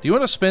 Do you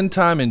want to spend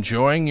time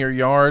enjoying your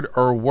yard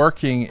or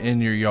working in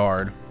your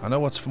yard? I know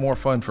what's more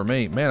fun for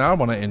me. Man, I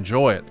want to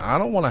enjoy it. I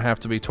don't want to have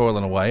to be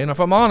toiling away, and if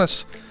I'm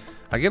honest,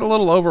 I get a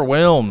little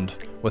overwhelmed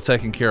with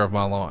taking care of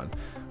my lawn.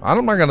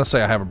 I'm not going to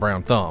say I have a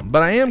brown thumb,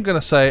 but I am going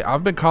to say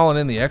I've been calling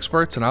in the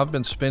experts, and I've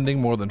been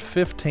spending more than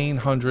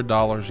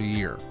 $1,500 a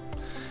year.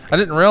 I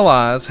didn't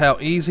realize how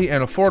easy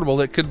and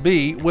affordable it could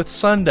be with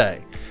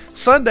Sunday.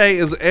 Sunday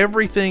is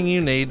everything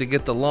you need to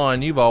get the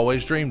lawn you've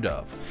always dreamed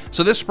of.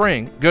 So this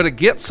spring, go to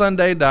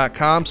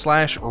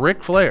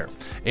getsunday.com/Ric Flair.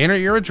 Enter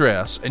your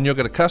address, and you'll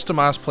get a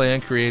customized plan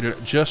created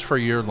just for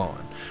your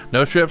lawn.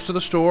 No trips to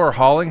the store or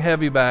hauling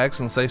heavy bags,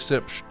 since they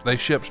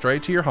ship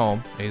straight to your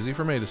home. Easy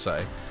for me to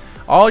say.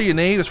 All you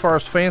need as far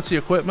as fancy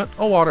equipment,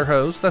 a water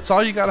hose. That's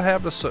all you got to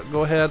have to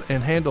go ahead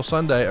and handle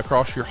Sunday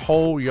across your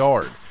whole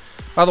yard.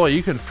 By the way,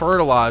 you can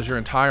fertilize your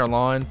entire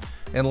lawn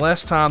in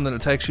less time than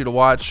it takes you to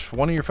watch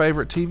one of your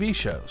favorite TV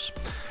shows.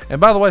 And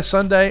by the way,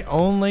 Sunday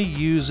only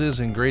uses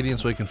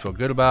ingredients we can feel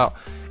good about.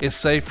 It's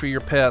safe for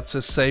your pets.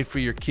 It's safe for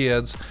your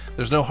kids.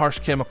 There's no harsh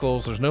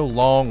chemicals. There's no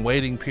long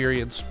waiting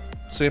periods.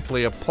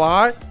 Simply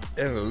apply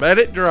and let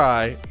it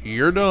dry.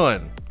 You're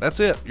done. That's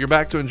it. You're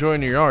back to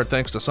enjoying your yard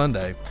thanks to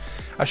Sunday.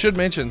 I should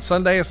mention,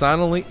 Sunday is not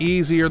only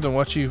easier than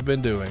what you've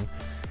been doing,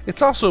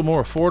 it's also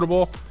more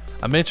affordable.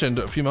 I mentioned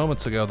a few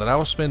moments ago that I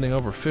was spending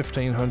over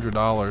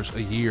 $1,500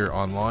 a year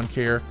on lawn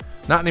care.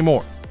 Not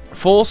anymore.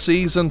 Full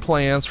season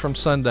plans from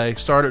Sunday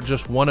start at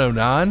just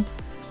 $109,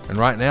 and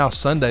right now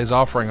Sunday's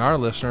offering our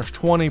listeners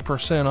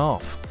 20%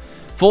 off.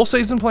 Full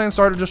season plans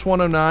start at just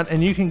 $109,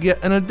 and you can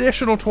get an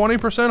additional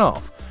 20%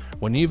 off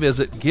when you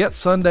visit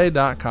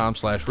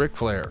getsunday.com/Ric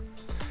Flair.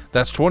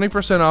 That's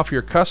 20% off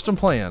your custom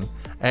plan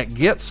at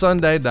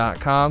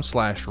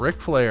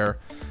getsunday.com/Ric Flair.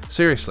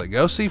 Seriously,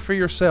 go see for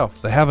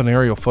yourself. They have an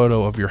aerial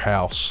photo of your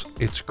house.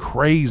 It's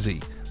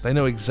crazy. They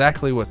know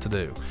exactly what to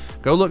do.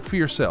 Go look for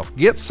yourself.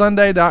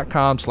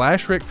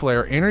 Getsunday.com/Ric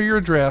Flair. Enter your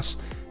address.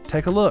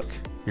 Take a look.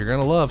 You're going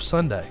to love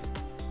Sunday.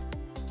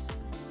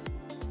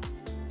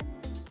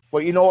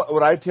 Well, you know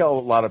what I tell a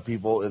lot of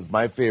people is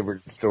my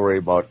favorite story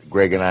about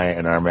Greg and I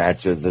and our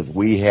matches is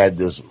we had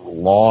this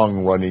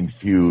long-running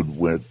feud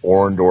with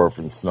Orndorff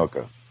and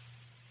Snuka.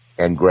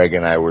 And Greg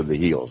and I were the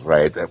heels,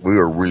 right? We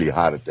were really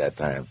hot at that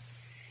time.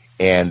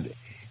 And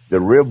the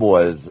rib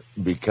was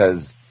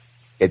because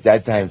at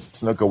that time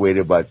Snuka weighed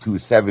about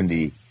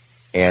 270,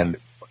 and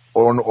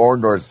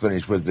Orndorff's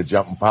finish was the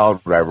jumping pile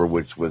driver,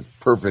 which was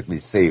perfectly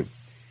safe.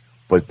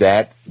 But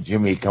that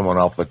Jimmy coming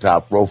off the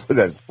top rope with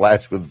that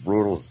splash was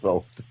brutal.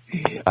 So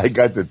I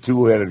got the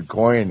two-headed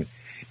coin,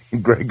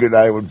 and Greg and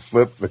I would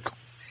flip the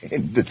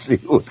coin to see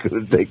who was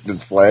going to take the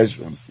splash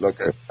from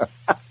Snuka.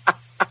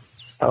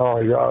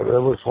 Oh yeah,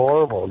 it was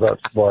horrible, that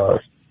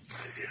splash.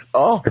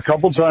 Oh, A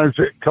couple times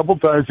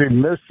he'd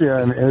miss you,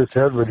 and his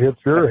head would hit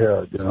your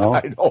head. You know.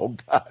 I know.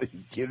 God, are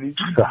you kidding?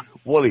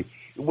 Well,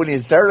 when he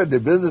started the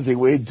business, he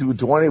weighed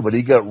 220, but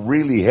he got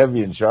really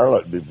heavy in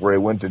Charlotte before he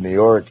went to New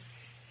York.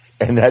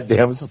 And that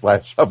damn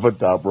splash off a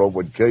top rope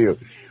would kill you.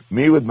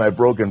 Me with my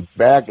broken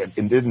back, it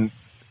didn't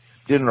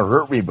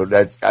hurt me, but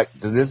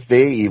to this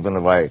day, even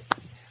if I,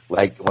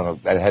 like when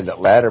I had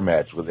that ladder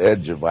match with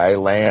Edge, if I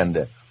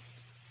land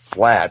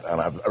flat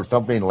or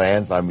something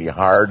lands on me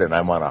hard and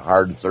I'm on a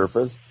hard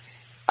surface,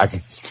 I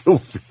can still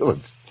feel it.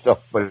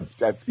 Stuff, but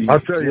I'll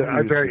tell you,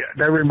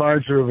 that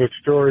reminds me of a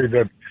story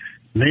that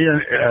me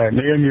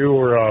and you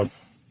were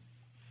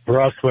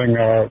wrestling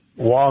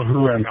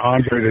Wahoo and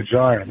Andre the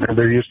Giant.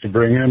 Remember, he used to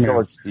bring him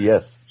in.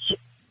 Yes.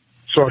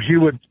 So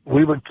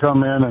we would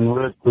come in, and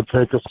Rick would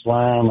take a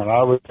slam, and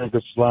I would take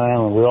a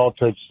slam, and we all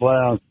take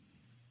slams.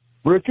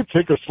 Rick could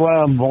take a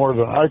slam more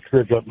than I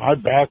could, but my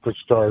back would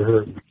start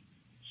hurting.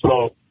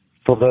 So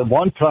that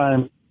one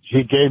time,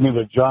 he gave me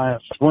the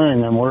giant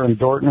swing, and we're in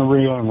Dorton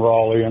Arena in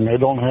Raleigh, and they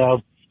don't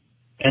have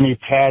any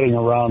padding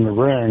around the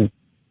ring.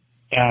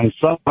 And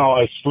somehow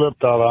I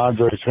slipped out of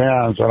Andre's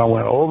hands, and I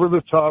went over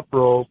the top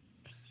rope.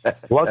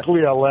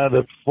 Luckily, I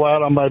landed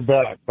flat on my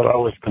back, but I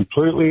was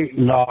completely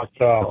knocked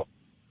out.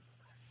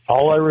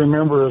 All I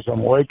remember is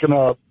I'm waking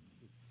up,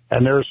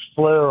 and there's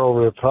Flair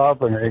over the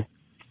top of me,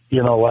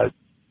 like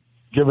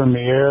giving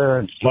me air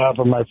and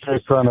slapping my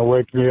face trying to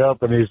wake me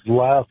up, and he's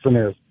laughing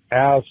his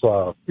ass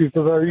off. He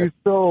says, "Are you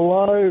still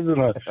alive?"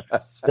 And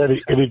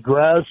he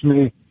grabs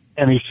me,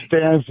 and he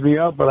stands me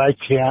up, but I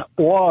can't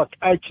walk.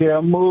 I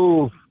can't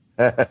move.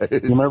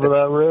 Remember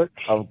that, Rick?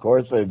 Of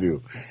course I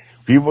do.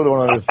 People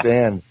don't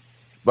understand.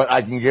 But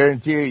I can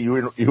guarantee you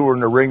were in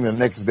the ring the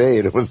next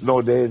day. There was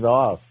no days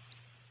off.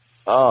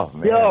 Oh,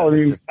 man. Yeah,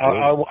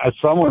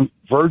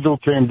 Virgil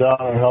came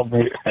down and helped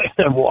me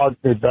and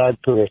walked me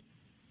back to the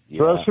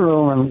dressing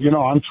room. And,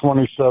 I'm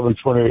 27,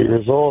 28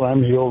 years old.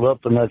 I'm healed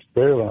up the next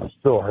day, but I'm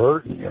still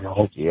hurting,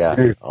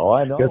 Yeah. Oh,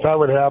 I know. If that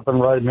would happen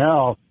right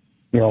now,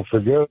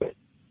 forget it.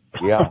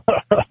 Yeah.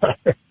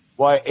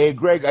 Well, hey,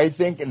 Greg, I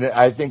think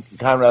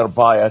Conrad will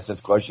probably ask this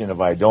question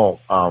if I don't.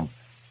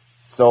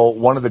 So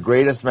one of the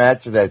greatest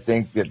matches I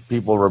think that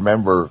people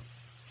remember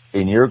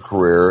in your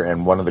career,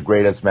 and one of the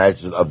greatest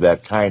matches of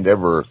that kind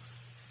ever,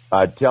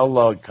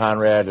 tell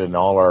Conrad and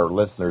all our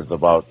listeners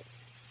about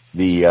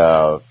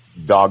the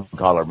dog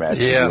collar match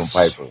with you and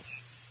Piper.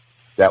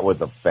 That was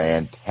a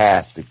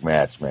fantastic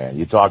match, man.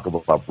 You talk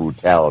about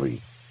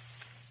brutality.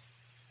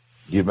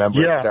 Do you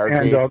remember it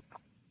started? And,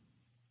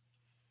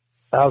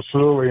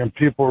 absolutely, and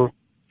people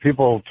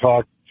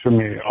talk to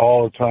me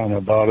all the time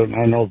about it,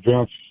 and I know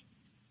Vince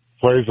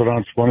plays it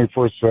on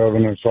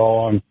 24/7. It's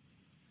all on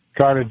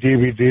kind of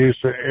DVDs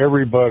to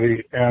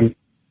everybody, and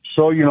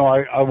so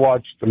I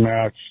watch the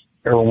match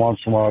every once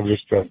in a while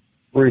just to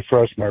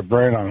refresh my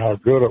brain on how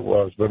good it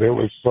was. But it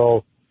was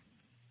so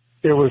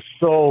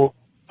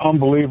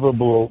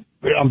unbelievably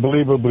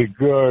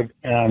good,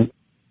 and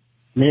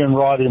me and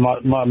Roddy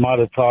might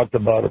have talked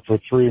about it for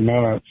 3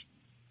 minutes.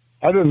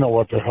 I didn't know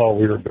what the hell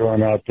we were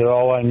doing out there.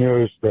 All I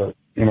knew is to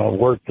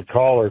work the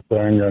collar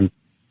thing,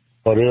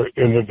 but it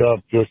ended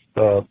up just,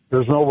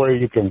 there's no way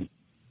you can,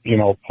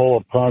 pull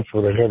a punch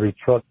with a heavy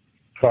truck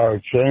car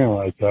chain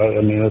like that.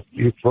 I mean, if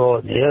you throw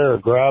it in the air,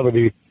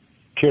 gravity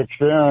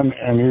kicks in,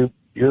 and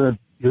you're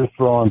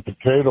throwing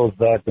potatoes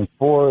back and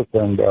forth.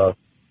 And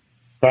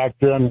back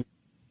then,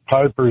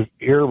 Piper's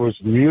ear was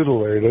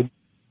mutilated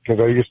because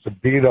I used to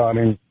beat on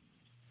him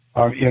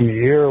in the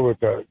ear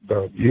with the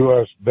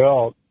U.S.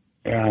 belt,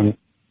 and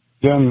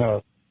then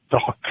the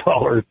dog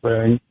collar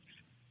thing.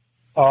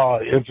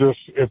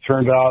 It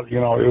turned out, it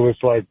was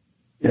like,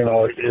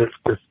 it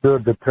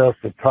stood the test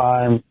of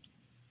time.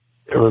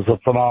 It was a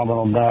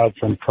phenomenal match.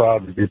 I'm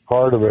proud to be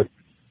part of it.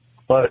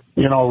 But,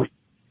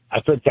 I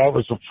think that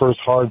was the first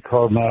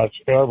hardcore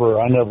match ever.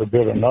 I never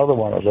did another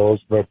one of those,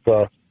 but,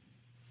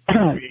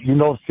 you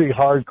don't see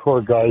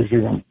hardcore guys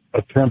even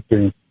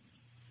attempting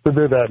to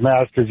do that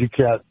match because you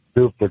can't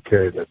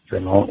duplicate it,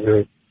 It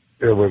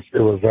was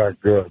that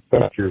good.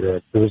 Thank you,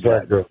 Rick. It was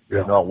that good.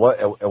 Yeah. No,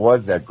 it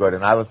was that good.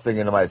 And I was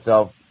thinking to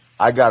myself,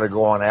 I got to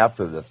go on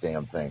after this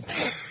damn thing.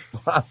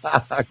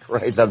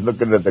 Christ, I'm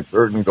looking at the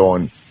curtain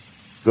going,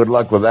 good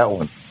luck with that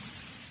one.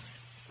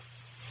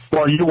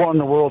 Well, you won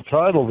the world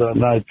title that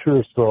night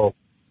too, so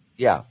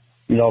yeah,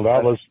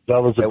 that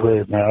was a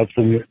great match,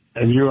 and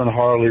you and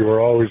Harley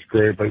were always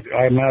great. But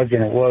I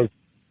imagine it was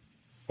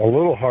a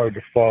little hard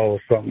to follow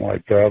something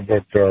like that,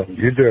 but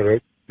you did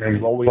it. And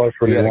plus,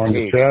 when you won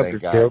the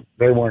championship,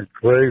 they weren't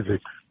crazy.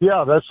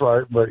 Yeah, that's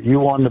right. But you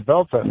won the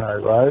belt that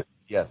night, right?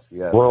 Yes.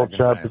 World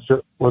championship.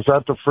 Time. Was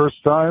that the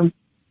first time?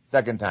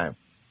 Second time.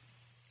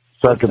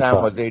 Second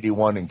time was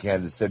 81 in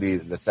Kansas City.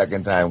 The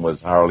second time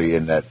was Harley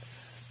in that.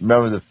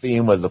 Remember the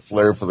theme was the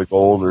flair for the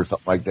gold or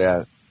something like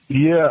that?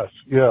 Yes.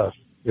 Yeah.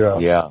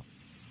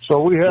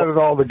 So we had it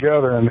all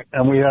together,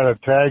 and we had a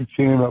tag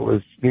team. It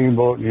was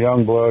Steamboat and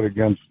Youngblood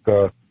against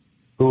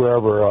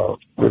whoever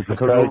was the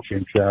tag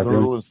team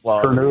champion.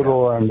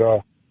 Kernoodle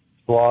and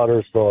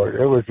Slaughter. So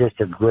it was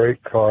just a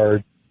great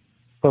card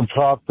from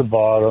top to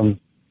bottom,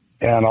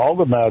 and all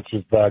the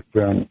matches back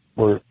then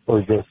were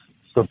just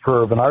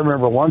superb. And I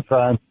remember one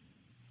time,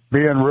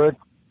 me and Rick,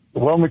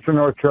 Wilmington,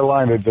 North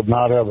Carolina did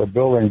not have a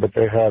building, but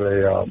they had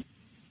a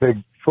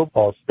big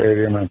football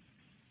stadium, and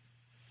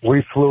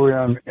we flew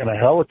in a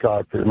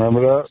helicopter.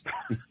 Remember that?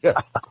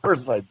 Yeah, of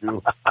course I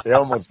do. They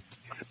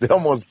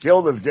almost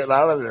killed us getting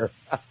out of there.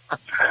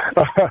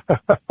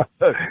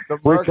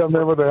 We come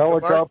in with a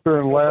helicopter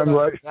and land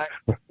right.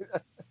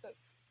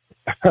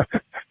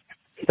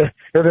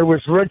 And it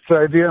was Rick's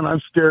idea, and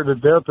I'm scared to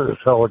death of this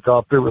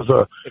helicopter. It was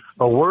a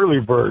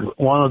whirlybird,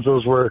 one of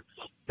those where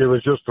it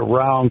was just a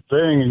round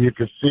thing, and you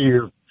could see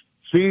your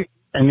feet,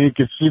 and you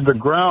could see the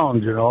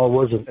ground. It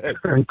wasn't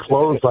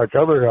enclosed like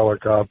other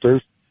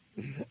helicopters.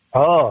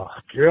 Oh,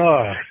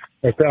 God.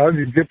 How did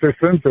you get this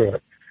into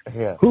it?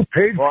 Yeah. Who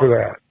paid for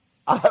that?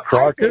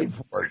 I paid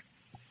for it.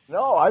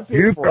 No, I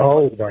paid for it.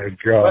 Oh, my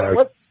God.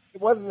 But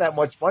it wasn't that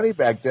much money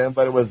back then,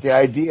 but it was the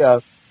idea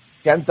of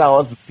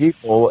 10,000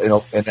 people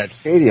in that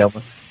stadium,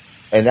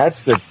 and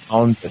that's the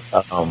town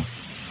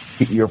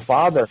that your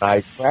father and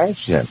I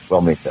crashed in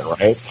Wilmington,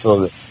 right?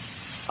 So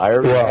I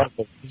already had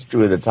the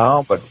history of the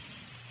town, but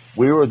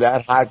we were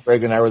that hot,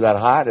 Greg and I were that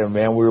hot, and,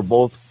 man, we were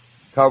both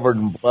covered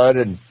in blood,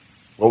 and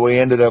we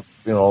ended up,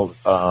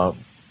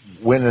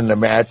 winning the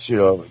match,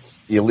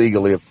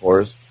 illegally, of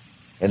course.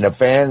 And the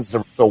fans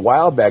are so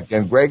wild back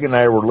then. Greg and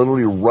I were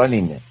literally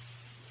running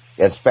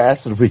as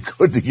fast as we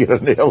could to get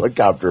on the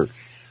helicopter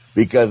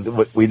because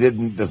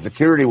the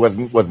security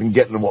wasn't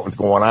getting what was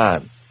going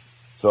on.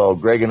 So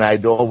Greg and I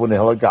dove in the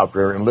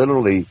helicopter, and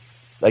literally,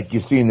 like you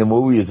see in the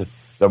movies,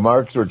 the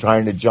marks were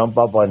trying to jump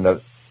up on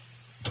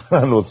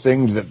those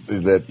things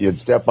that you'd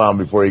step on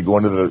before you go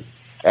into the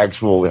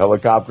actual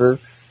helicopter.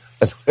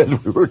 As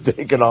we were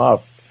taking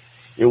off,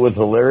 it was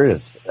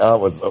hilarious. It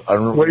was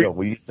unreal.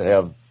 We used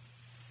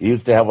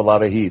to have a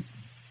lot of heat.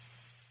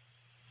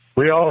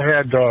 We all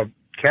had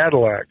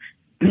Cadillacs,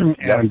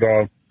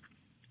 and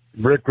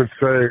Rick would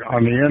say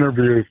on the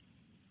interviews,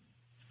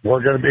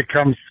 "We're going to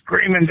come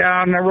screaming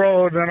down the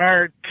road in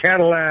our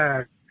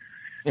Cadillac."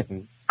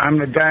 I'm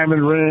the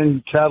diamond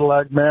ring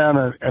Cadillac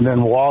man, and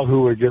then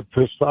Wahoo would get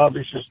pissed off.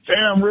 He says,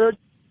 "Damn, Rick."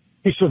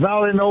 He says,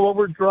 "Now they know what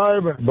we're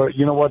driving." But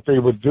you know what they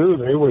would do?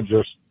 They would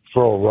just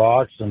throw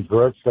rocks and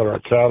bricks at our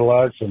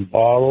Cadillacs and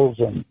bottles,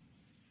 and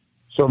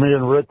so me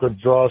and Rick would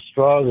draw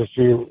straws to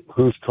see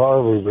whose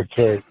car we would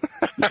take.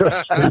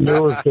 we knew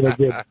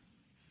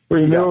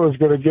it was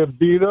going to get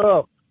beat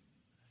up.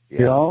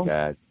 Yeah,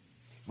 God.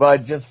 Well,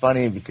 it's just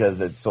funny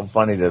because it's so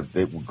funny that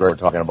we're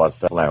talking about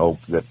stuff, and I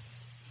hope that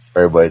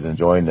everybody's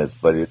enjoying this.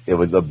 But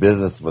the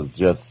business was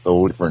just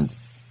so different,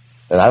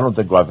 and I don't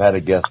think I've had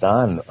a guest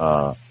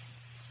on.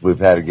 We've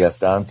had a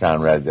guest on,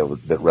 Conrad,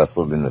 that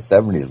wrestled in the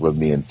 70s with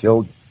me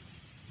until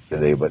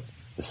today. But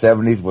the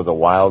 70s was a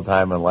wild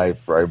time in life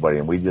for everybody,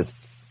 and we just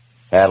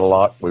had a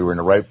lot. We were in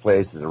the right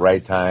place at the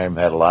right time,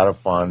 had a lot of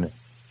fun.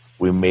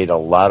 We made a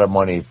lot of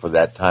money for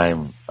that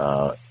time,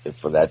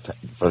 for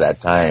that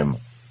time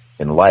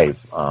in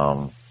life.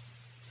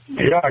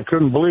 Yeah, I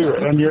couldn't believe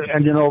it. And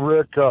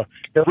Rick,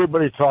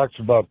 everybody talks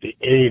about the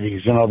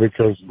 80s,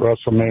 because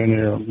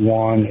WrestleMania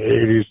won the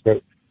 80s,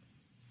 but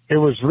it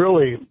was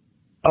really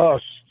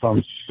us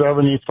from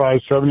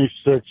 75,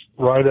 76,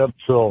 right up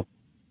till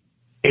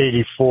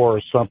 84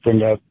 or something.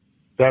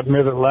 That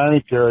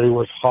Mid-Atlantic area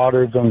was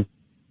hotter than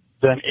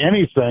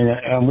anything,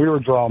 and we were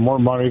drawing more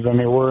money than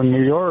they were in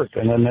New York.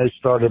 And then they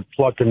started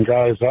plucking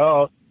guys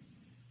out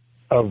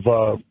of,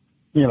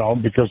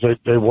 because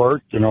they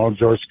worked.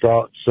 Joe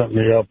Scott sent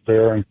me up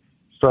there, and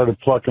started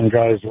plucking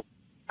guys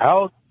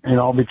out,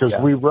 because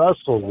we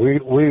wrestled. We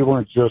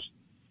weren't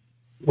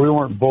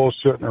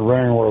bullshit in the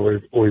ring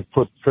where we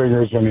put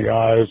fingers in the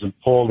eyes and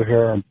pulled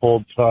hair and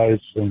pulled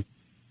tights. And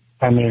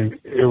I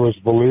mean, it was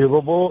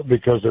believable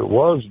because it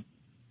was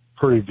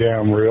pretty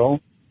damn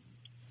real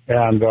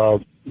and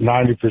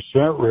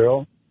 90%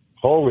 real.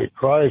 Holy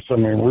Christ. I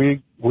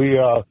mean, we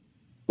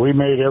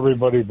made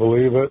everybody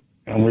believe it,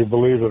 and we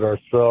believed it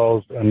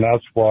ourselves. And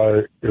that's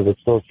why it was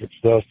so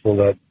successful,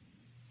 that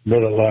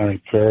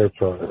Mid-Atlantic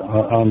territory.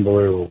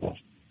 Unbelievable.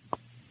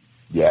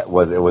 Yeah, it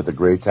was a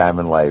great time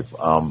in life.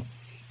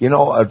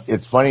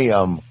 It's funny.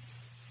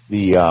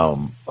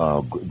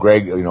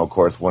 Greg, of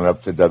course, went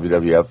up to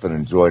WWF and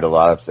enjoyed a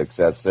lot of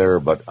success there.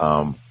 But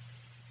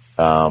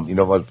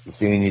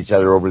seeing each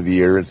other over the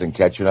years and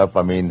catching up.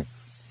 I mean,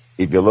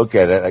 if you look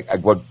at it,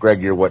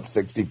 Greg, you're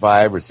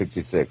 65 or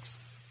 66?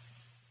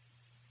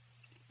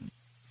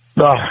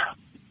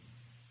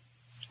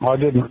 I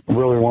didn't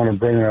really want to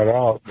bring that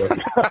out, but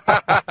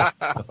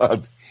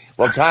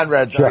well,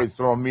 Conrad's already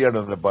thrown me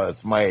under the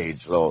bus, my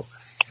age, so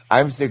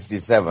I'm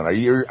 67. Are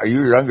you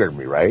younger than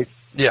me, right?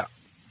 Yeah.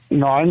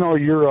 No, I know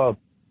you're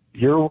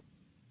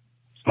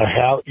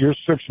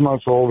 6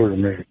 months older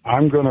than me.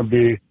 I'm going to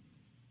be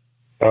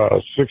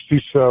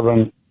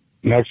 67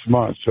 next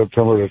month,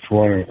 September the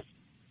 20th.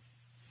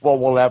 Well,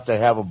 we'll have to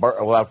have a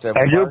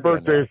and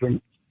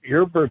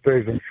your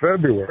birthday's in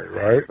February,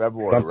 right?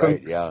 February, Something?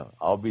 right? Yeah,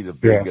 I'll be the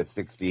big at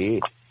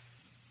 68.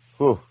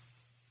 Whew.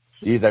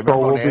 Geez, I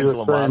remember we'll when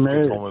Angela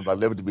Mosca told me if I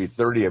lived to be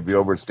 30, I'd be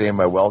overstaying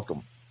my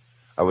welcome.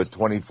 I was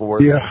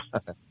 24. Yeah.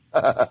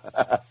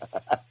 But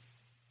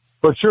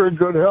you're in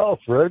good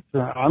health, Rick.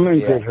 I'm in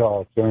good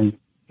health, and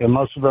it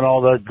must have been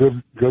all that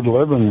good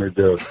living we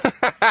did.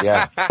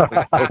 Yeah.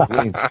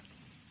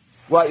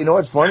 Well, you know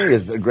what's funny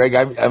is, Greg,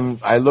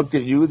 I looked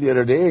at you the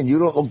other day, and you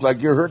don't look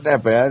like you're hurt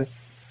that bad.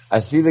 I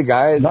see the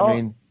guys.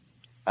 No.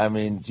 I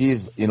mean,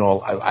 geez,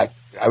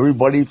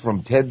 everybody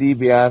from Ted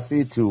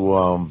DiBiase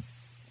to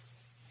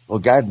well,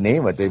 God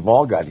name it, they've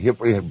all got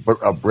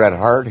Bret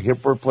Hart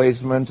hip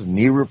replacements,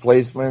 knee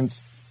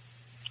replacements.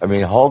 I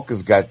mean, Hulk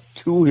has got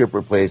 2 hip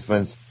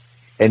replacements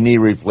and knee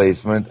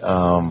replacement.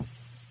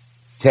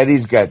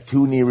 Teddy's got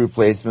 2 knee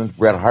replacements.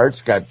 Bret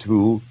Hart's got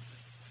 2.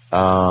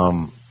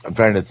 I'm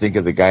trying to think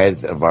of the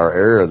guys of our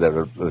era that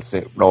are the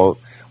same. No,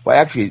 well,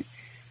 actually,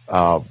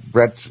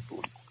 Bret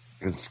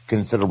is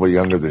considerably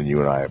younger than you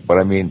and I. But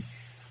I mean,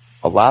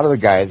 a lot of the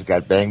guys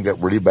got banged up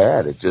really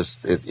bad. It's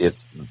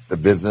the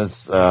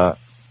business. Look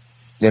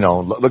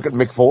at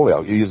Mick Foley.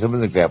 I'll use him as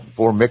an example.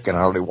 Poor Mick can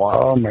hardly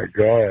walk. Oh my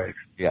God.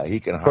 Yeah, he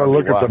can So hardly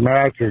look walk. at the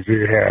matches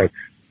he had.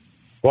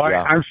 Well,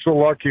 Yeah. I'm so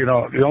lucky.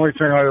 The only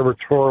thing I ever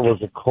tore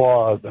was a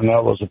quad, and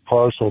that was a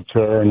partial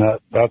tear, and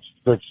that's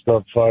fixed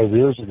up 5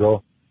 years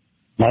ago.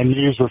 My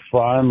knees are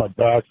fine. My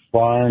back's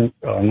fine.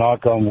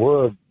 Knock on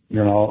wood.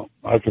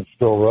 I could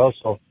still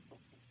wrestle.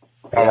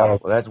 Yeah,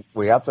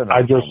 we have to.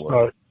 I just,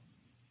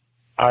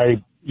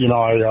 I'm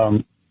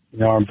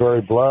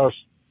very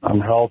blessed.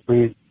 I'm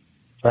healthy.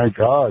 Thank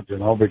God,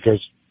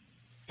 because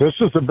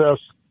these are the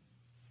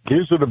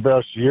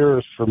best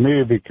years for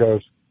me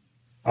because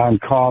I'm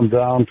calmed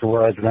down to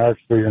where I can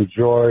actually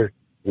enjoy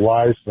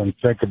life and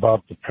think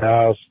about the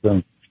past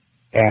and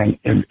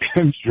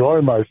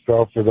enjoy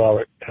myself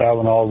without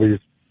having all this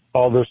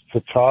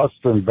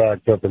testosterone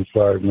backed up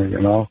inside me,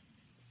 So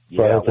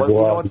I have to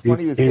go out and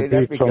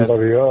beat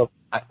somebody up.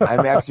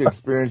 I'm actually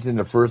experiencing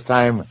the first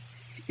time.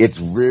 It's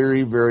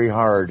very, very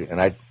hard,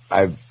 and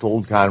I've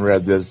told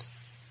Conrad this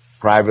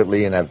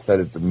privately, and I've said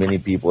it to many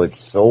people.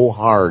 It's so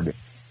hard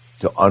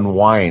to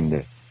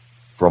unwind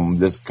from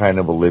this kind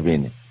of a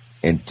living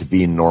and to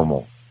be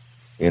normal,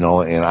 and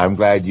I'm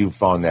glad you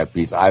found that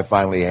peace. I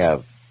finally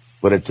have,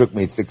 but it took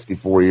me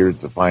 64 years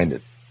to find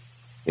it,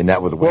 and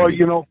that was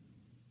Wendy.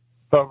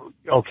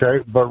 Okay,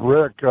 but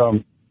Rick,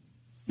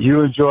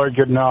 you enjoy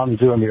getting out and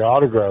doing the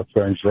autograph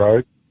things,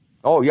 right?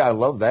 Oh yeah, I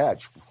love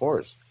that, of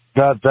course.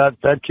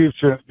 That keeps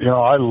you,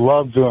 I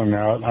love doing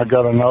that. I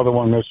got another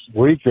one this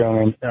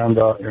weekend and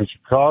in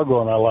Chicago,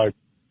 and I like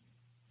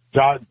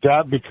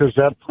that because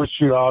that puts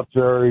you out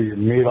there. You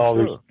meet all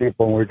these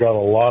people, and we got a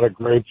lot of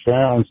great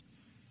fans,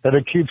 and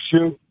it keeps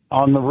you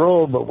on the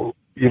road, but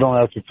you don't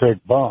have to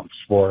take bumps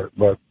for it.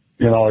 But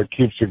it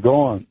keeps you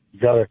going.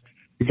 You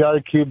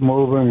gotta keep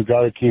moving. You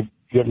gotta keep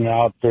getting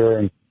out there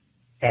and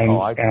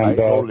I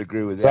totally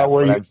agree with that.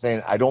 But I'm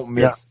saying I don't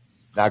miss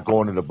not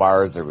going to the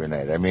bars every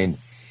night. I mean,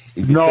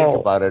 if you think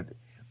about it,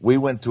 we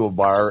went to a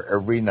bar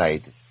every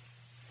night,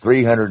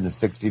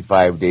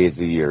 365 days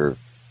a year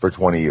for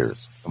 20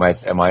 years.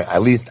 Am I?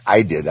 At least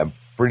I did. I'm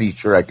pretty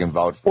sure I can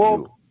vouch for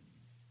you.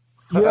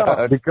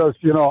 Yeah, because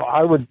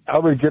I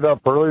would get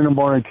up early in the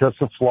morning, catch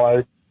a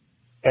flight,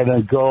 and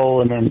then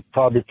go, and then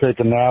probably take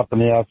a nap in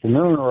the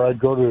afternoon, or I'd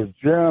go to the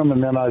gym,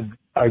 and then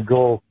I'd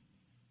go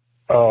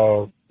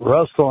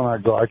wrestle, and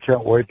I'd go, I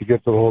can't wait to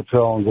get to the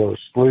hotel and go to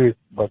sleep,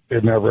 but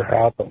it never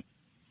happened.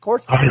 Of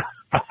course.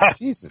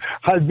 Jesus.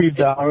 I'd be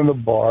down in the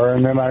bar,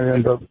 and then I'd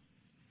end up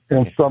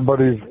in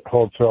somebody's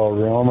hotel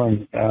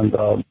room, and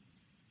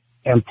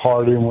and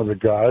partying with the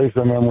guys,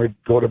 and then we'd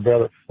go to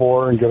bed at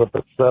 4 and get up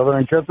at 7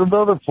 and catch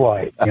another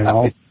flight, you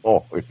know.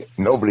 Oh,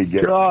 nobody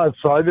gets God,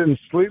 so I didn't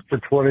sleep for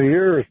 20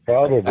 years,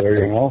 probably,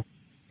 you know.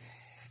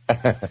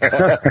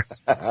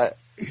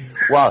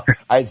 Well,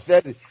 I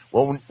said,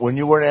 when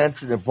you weren't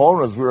answering the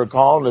phone as we were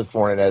calling this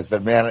morning, I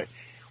said, man,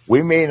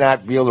 we may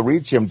not be able to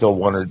reach him till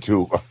 1 or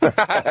 2.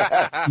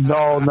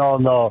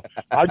 No.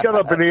 I got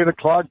up at 8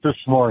 o'clock this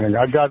morning.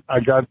 I got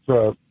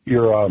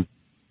your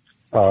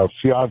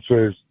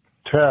fiance's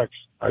text.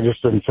 I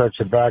just didn't text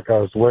it back. I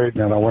was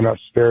waiting, and I went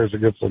upstairs to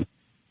get some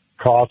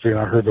coffee, and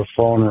I heard the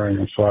phone ring,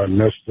 and so I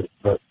missed it.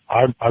 But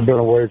I've been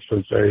awake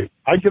since 8.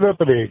 I get up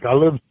at 8. I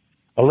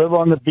live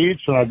on the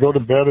beach, and I go to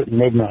bed at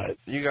midnight.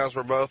 You guys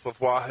were both with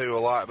Wahoo a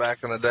lot back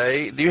in the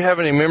day. Do you have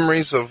any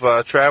memories of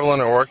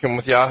traveling or working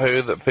with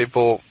Yahoo that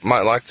people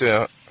might like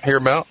to hear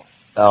about?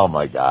 Oh,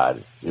 my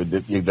God.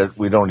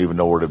 We don't even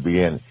know where to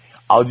begin.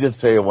 I'll just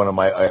tell you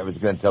I was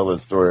going to tell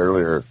this story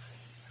earlier.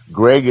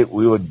 Greg,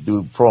 we would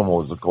do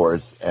promos, of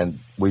course, and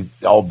we'd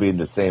all be in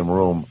the same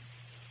room.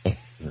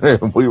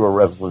 We were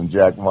wrestling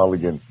Jack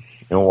Mulligan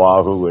in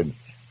Wahoo,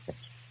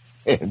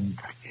 and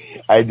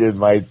I did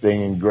my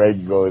thing, and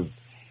Greg goes,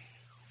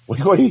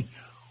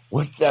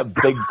 what's that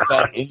big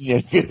fat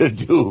Indian gonna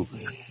do?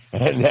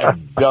 And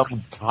that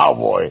dumb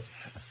cowboy.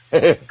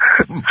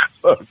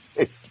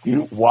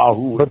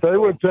 Wahoo. But they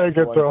would take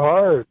it to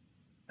heart.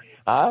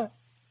 Huh?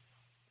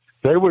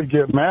 They would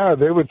get mad.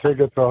 They would take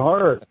it to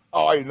heart.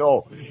 Oh, I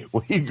know.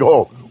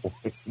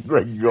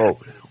 Greg go,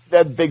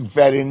 that big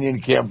fat Indian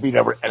can't beat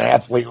an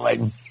athlete like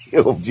me.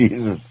 Oh,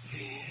 Jesus.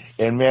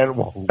 And, man,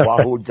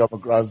 Wahoo would come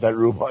across that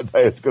room. I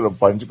thought it's going to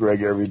punch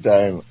Greg every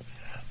time.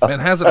 Man,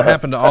 hasn't it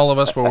happened to all of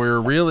us where we were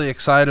really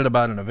excited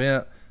about an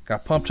event,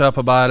 got pumped up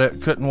about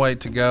it, couldn't wait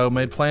to go,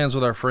 made plans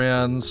with our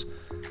friends,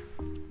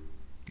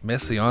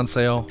 missed the on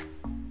sale,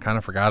 kind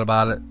of forgot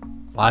about it,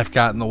 life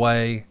got in the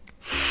way.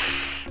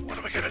 What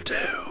are we going to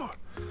do?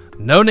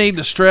 No need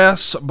to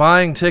stress.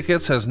 Buying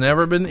tickets has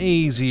never been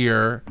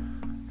easier.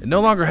 It no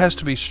longer has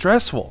to be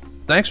stressful,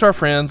 thanks to our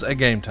friends at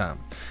Game Time.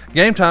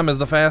 Game Time is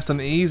the fast and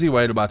easy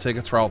way to buy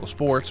tickets for all the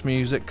sports,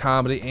 music,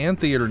 comedy, and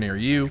theater near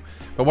you.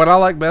 But what I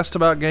like best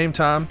about Game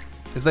Time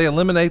is they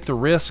eliminate the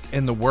risk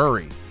and the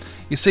worry.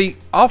 You see,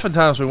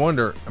 oftentimes we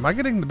wonder, am I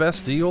getting the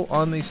best deal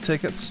on these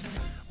tickets?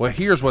 Well,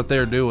 here's what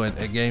they're doing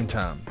at Game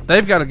Time.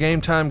 They've got a Game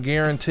Time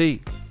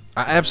guarantee.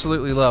 I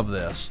absolutely love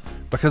this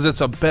because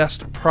it's a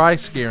best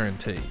price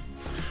guarantee.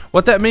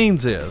 What that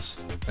means is,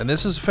 and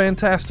this is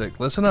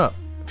fantastic, listen up.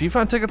 If you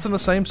find tickets in the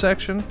same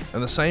section,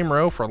 in the same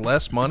row for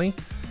less money,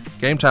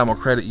 Game Time will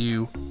credit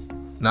you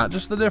not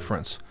just the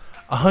difference,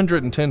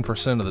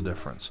 110% of the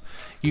difference.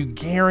 You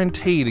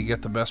guarantee to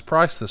get the best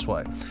price this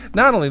way.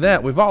 Not only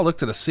that, we've all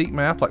looked at a seat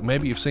map, like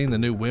maybe you've seen the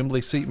new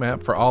Wembley seat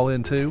map for All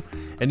In 2,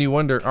 and you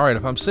wonder, all right,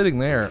 if I'm sitting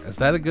there, is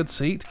that a good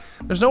seat?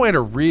 There's no way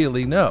to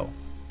really know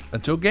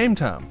until Game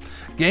Time.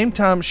 Game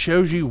Time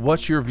shows you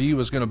what your view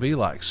is going to be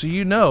like, so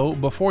you know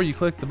before you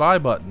click the buy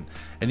button.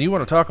 And you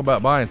want to talk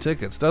about buying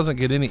tickets, doesn't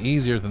get any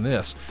easier than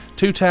this.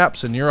 2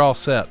 taps and you're all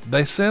set.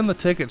 They send the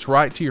tickets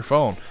right to your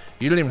phone.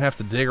 You don't even have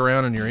to dig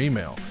around in your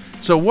email.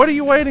 So what are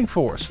you waiting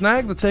for?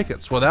 Snag the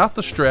tickets without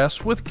the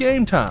stress with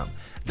Game Time.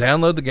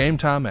 Download the Game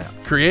Time app,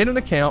 create an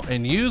account,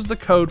 and use the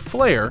code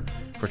FLAIR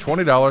for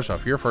 $20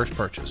 off your first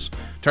purchase.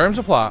 Terms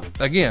apply.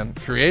 Again,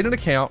 create an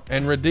account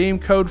and redeem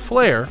code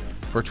FLAIR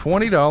for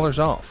 $20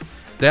 off.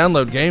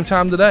 Download Game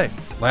Time today.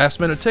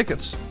 Last minute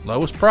tickets,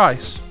 lowest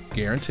price,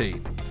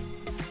 guaranteed.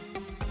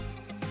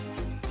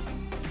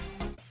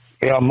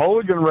 Yeah,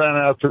 Mulligan ran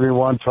after me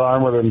one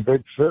time with them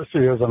big fists he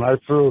is, and I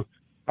threw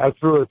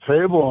a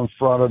table in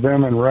front of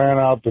him and ran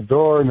out the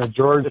door, and then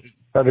George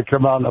had to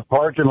come out in the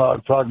parking lot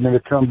and talk me to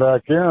come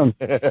back in.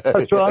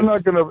 I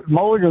said,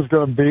 Mulligan's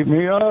going to beat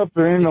me up.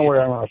 There ain't no way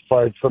I'm going to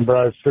fight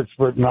somebody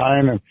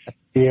 6'9", and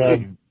he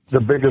had the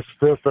biggest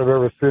fist I've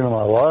ever seen in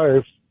my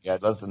life. Yeah,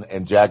 listen,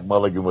 and Jack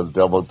Mulligan was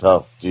double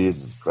tough.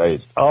 Jesus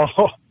Christ. Oh,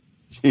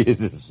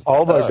 Jesus.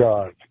 Oh, my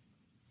God.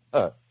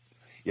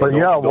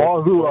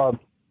 Wahoo,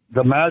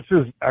 the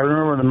matches, I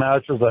remember the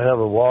matches I had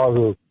with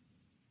Wahoo,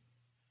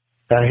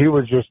 and he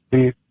would just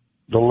beat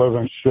the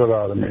living shit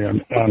out of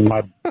me, and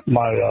my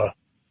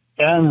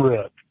and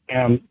Rick,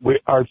 and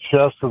our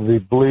chest would be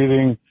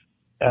bleeding,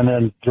 and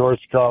then George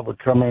Scott would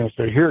come in and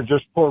say, "Here,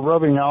 just pour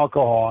rubbing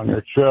alcohol on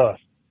your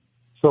chest."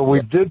 So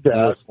we did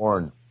that,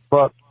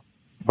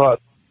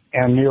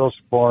 and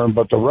Neosporin,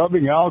 but the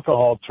rubbing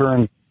alcohol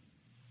turned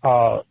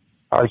our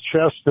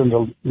chest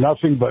into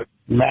nothing but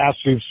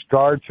massive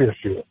scar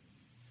tissue.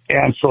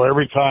 And so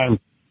every time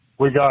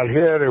we got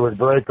hit, it would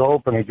break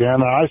open again.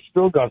 And I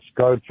still got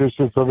scar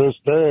tissue to this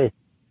day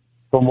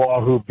from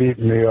Wahoo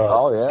beating me up.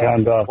 Oh, yeah.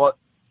 And,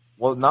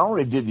 well, not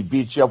only did he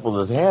beat you up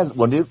with his hands,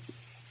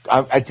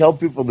 I tell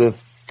people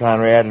this,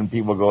 Conrad, and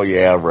people go,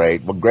 yeah,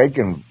 right. Well, Greg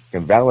can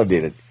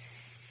validate it.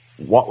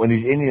 When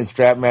these Indian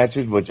strap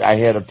matches, which I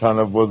had a ton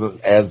of with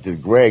him, as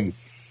did Greg,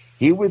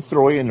 he would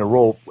throw you in the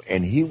rope,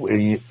 and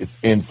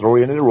throw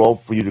you into the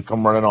rope for you to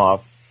come running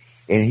off,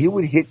 and he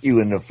would hit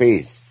you in the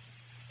face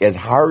as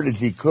hard as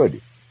he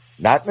could,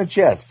 not in the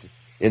chest,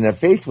 in the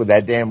face with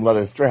that damn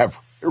leather strap,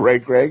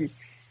 right, Greg?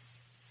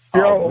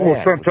 Yeah, Oh,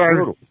 man,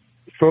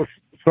 well,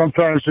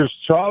 sometimes his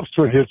chops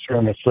would hit you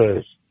in the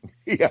face.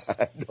 Yeah,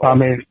 I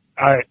mean,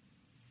 I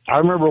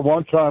remember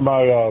one time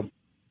I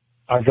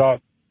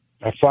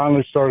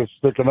finally started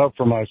sticking up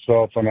for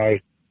myself, and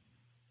I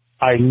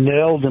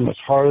nailed him as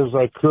hard as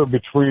I could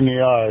between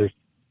the eyes,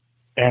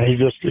 and he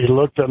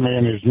looked at me,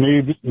 and his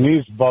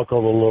knees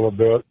buckled a little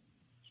bit,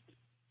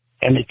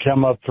 and he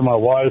came up to my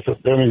wife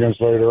at Finnegan's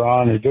later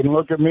on. He didn't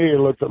look at me; he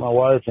looked at my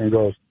wife and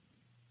goes,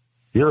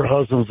 "Your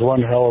husband's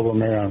one hell of a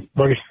man."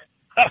 But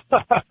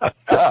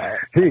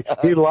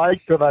he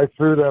liked that I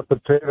threw that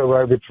potato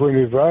right between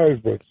his eyes,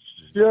 but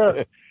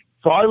yeah.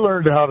 So I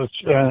learned how to,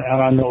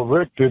 and I know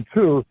Rick did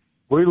too.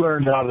 We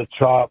learned how to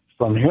chop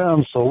from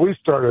him, so we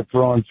started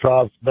throwing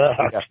chops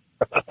back.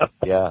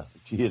 Yeah,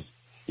 geez.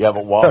 Yeah,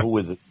 but Wahoo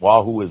was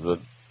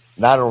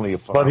not only a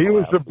but he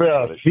was the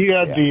best. He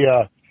had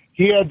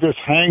he had this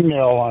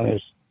hangnail on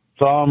his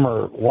thumb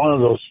or one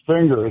of those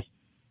fingers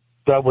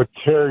that would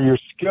tear your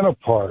skin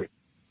apart.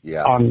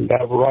 Yeah. On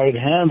that right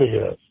hand of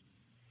his.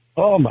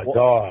 Oh my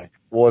God.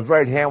 Well, his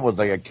right hand was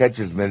like a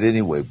catcher's mitt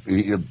anyway.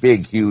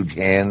 Big, huge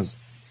hands.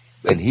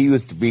 And he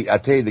used to beat, I'll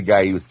tell you the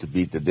guy he used to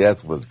beat to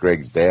death was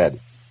Greg's dad,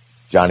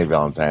 Johnny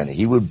Valentine.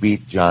 He would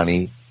beat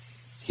Johnny.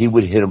 He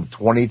would hit him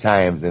 20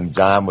 times, and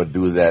John would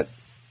do that.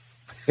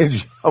 And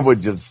John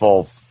would just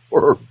fall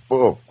forward.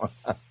 Boom.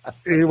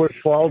 He would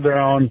fall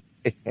down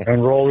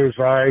and roll his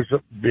eyes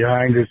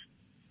behind his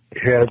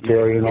head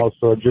there,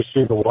 so just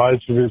see the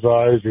whites of his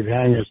eyes. He'd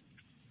hang his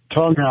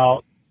tongue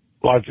out,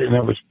 and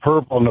it was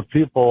purple, and the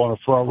people on the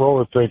front row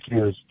were thinking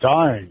he was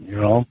dying,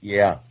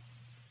 Yeah.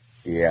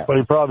 Yeah. But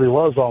he probably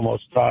was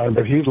almost dying,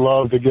 but he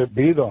loved to get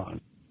beat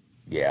on.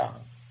 Yeah.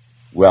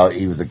 Well,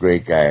 he was a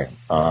great guy.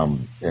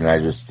 And I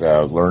just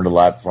learned a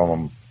lot from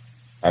him.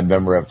 I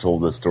remember I've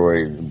told this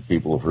story, and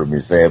people have heard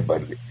me say it,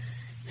 but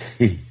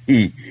he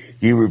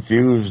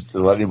refused to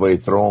let anybody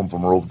throw him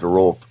from rope to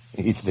rope.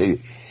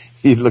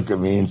 He'd look at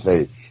me and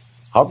say,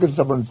 "How can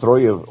someone throw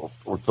you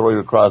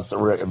across the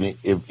ring? I mean,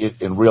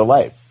 if in real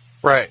life,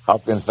 right? How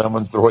can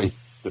someone throw you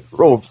the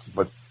ropes?"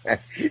 But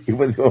he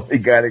was the only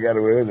guy that got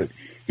away with it.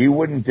 He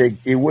wouldn't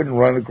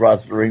run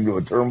across the ring to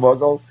a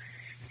turnbuckle.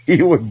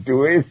 He wouldn't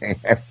do anything.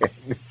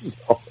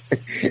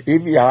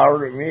 He'd be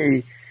hollering at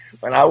me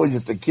when I was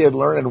just a kid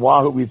learning.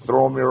 Wahoo would be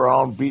throwing me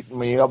around, beating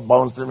me up,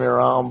 bouncing me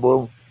around,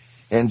 boom.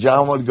 And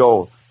John would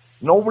go,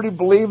 "Nobody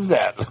believes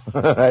that."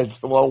 I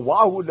said, "Well,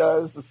 Wahoo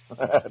does."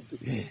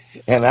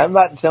 And I'm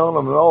not telling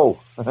him no.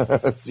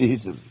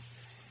 Jesus.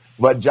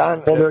 But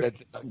John,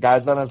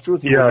 guy's on his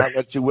truth. He would not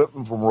let you whip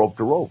him from rope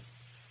to rope.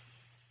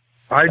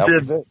 I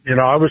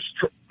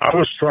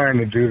was trying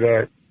to do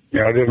that.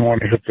 I didn't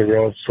want to hit the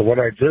ropes. So what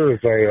I do is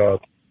I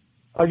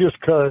just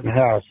cut it in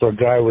half. So a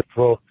guy would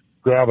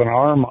grab a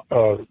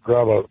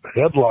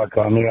headlock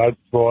on me. I'd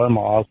throw him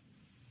off,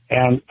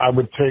 and I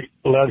would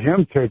let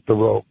him take the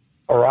rope,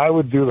 or I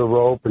would do the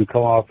rope and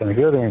come off and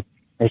hit him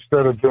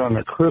instead of doing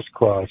the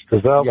crisscross,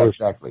 because that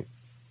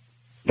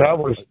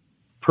was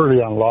pretty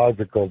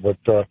unlogical.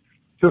 But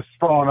just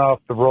throwing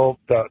off the rope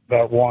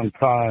that one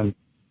time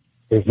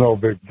is no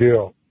big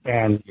deal.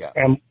 And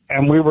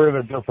we were in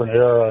a different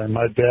era, and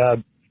my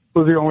dad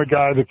was the only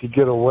guy that could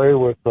get away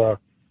with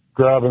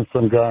grabbing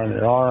some guy in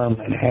the arm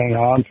and hang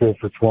on to it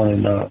for 20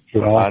 minutes.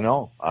 I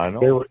know.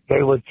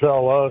 They would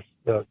tell us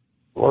that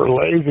we're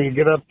lazy.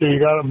 Get up there, you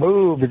got to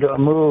move.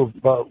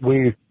 But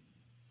we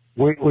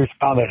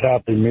found a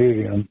happy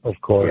medium,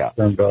 of course,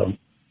 and we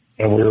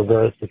were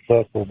very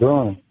successful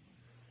doing it.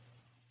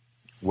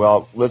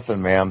 Well,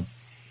 listen, man,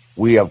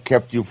 we have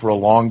kept you for a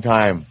long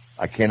time.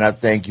 I cannot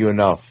thank you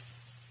enough.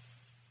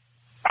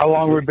 How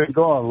long have we been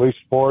going? At least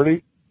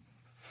 40?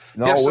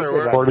 No, yes,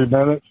 sir. 40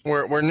 minutes?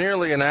 We're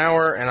nearly an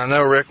hour, and I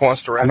know Rick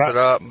wants to wrap it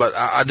up, but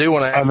I do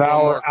want to ask an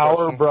hour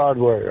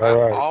Broadway. All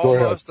right,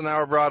 almost an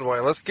hour Broadway.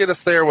 Let's get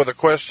us there with a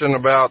question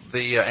about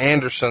the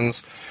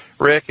Andersons.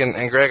 Rick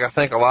and Greg, I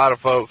think a lot of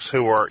folks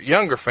who are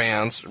younger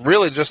fans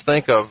really just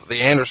think of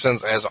the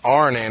Andersons as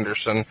Arn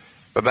Anderson,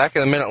 but back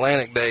in the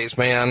Mid-Atlantic days,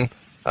 man,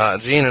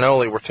 Gene and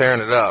Ole were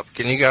tearing it up.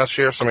 Can you guys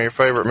share some of your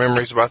favorite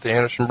memories about the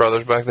Anderson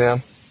brothers back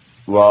then?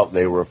 Well,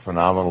 they were a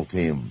phenomenal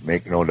team,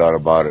 make no doubt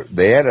about it.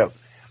 They had a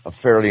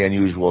fairly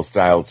unusual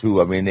style,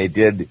 too. I mean, they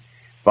did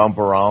bump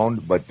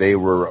around, but they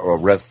were a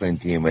wrestling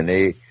team, and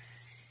they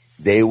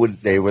were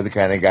the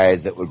kind of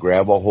guys that would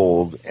grab a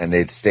hold, and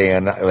they'd stay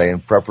on,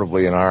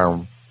 preferably an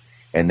arm,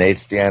 and they'd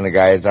stay on the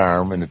guy's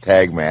arm in a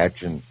tag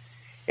match, and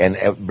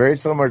very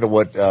similar to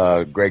what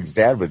Greg's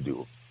dad would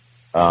do.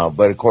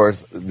 But, of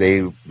course,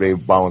 they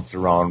bounced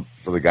around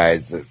for the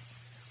guys that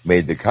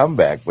made the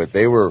comeback, but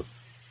they were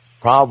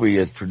probably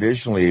as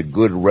traditionally a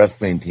good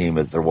wrestling team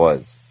as there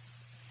was.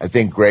 I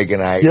think Greg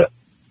and I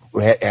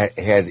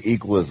had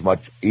equally as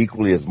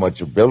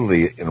much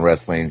ability in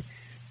wrestling,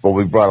 but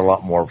we brought a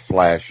lot more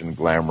flash and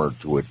glamour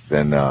to it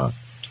than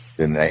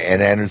and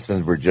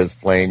Andersons were just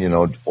plain,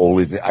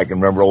 Ole's. I can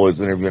remember Ole's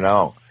interview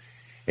now.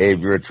 Hey, if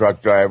you're a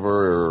truck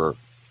driver or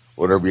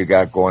whatever you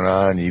got going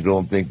on, you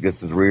don't think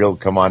this is real,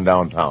 come on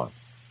downtown.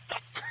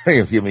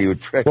 Give me a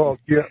trick. Well,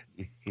 yeah.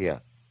 Yeah.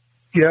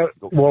 Yeah.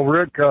 Well,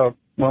 Rick,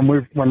 when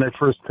they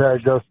first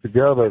tagged us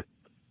together,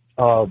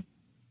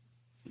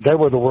 they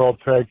were the world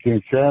tag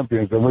team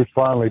champions, and we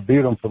finally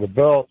beat them for the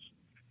belts.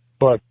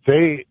 But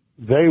they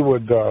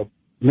would,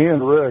 me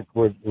and Rick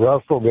would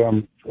wrestle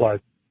them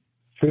like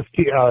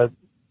 50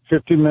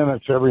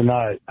 minutes every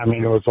night. I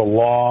mean, it was a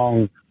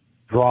long,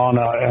 drawn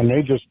out, and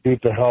they just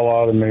beat the hell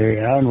out of me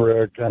and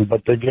Rick.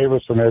 But they gave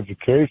us an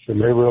education.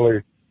 We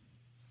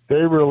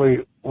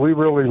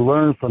really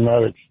learned from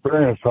that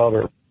experience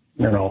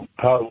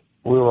how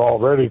we were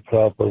already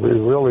tough, but we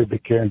really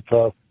became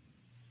tough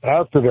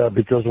after that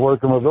because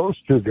working with those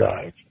two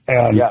guys.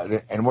 And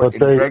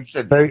Greg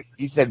said,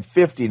 he said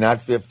 50,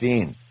 not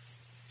 15.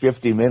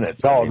 50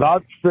 minutes.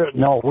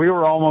 No, we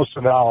were almost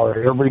an hour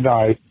every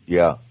night.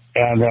 Yeah.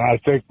 And I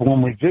think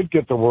when we did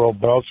get the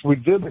world belts, we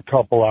did a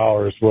couple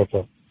hours with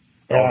them.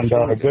 And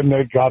then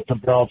they got the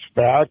belts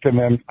back. And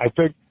then I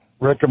think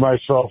Rick and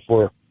myself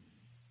were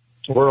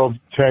world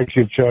tag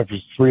team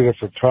champions 3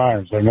 different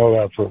times. I know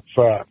that for a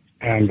fact.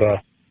 And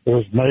it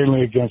was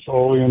mainly against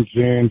Ole and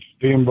Gene,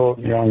 Steamboat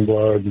and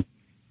Youngblood,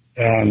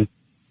 and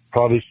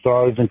probably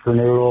Stars and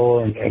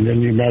Cornudle. And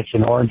then you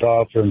mentioned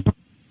Orndorff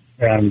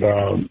and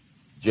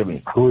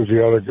Jimmy. Who was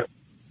the other guy?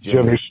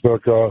 Jimmy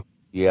Snuka.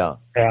 Yeah.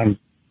 And,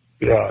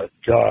 yeah,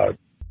 God.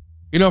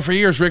 You know, for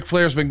years, Ric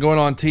Flair's been going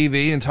on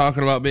TV and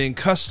talking about being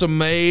custom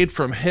made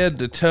from head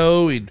to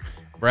toe. He'd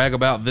brag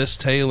about this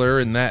tailor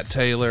and that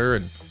tailor,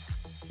 and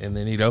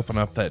then he'd open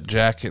up that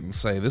jacket and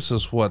say, this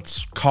is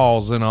what's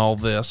causing all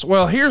this.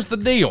 Well, here's the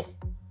deal.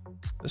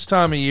 This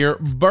time of year,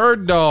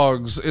 Bird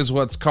Dogs is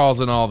what's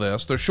causing all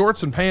this. They're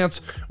shorts and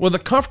pants with a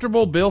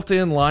comfortable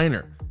built-in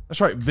liner. That's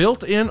right,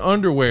 built-in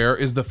underwear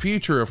is the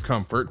future of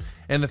comfort,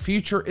 and the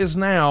future is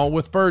now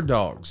with Bird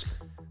Dogs.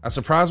 I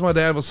surprised my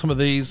dad with some of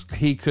these.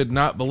 He could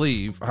not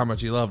believe how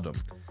much he loved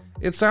them.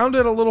 It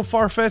sounded a little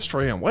far-fetched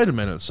for him. Wait a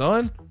minute,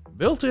 son.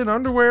 Built-in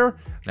underwear?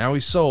 Now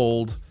he's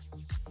sold.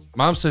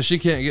 Mom says she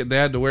can't get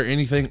dad to wear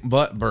anything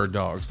but Bird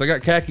Dogs. They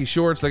got khaki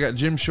shorts, they got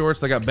gym shorts,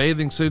 they got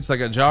bathing suits, they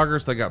got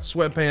joggers, they got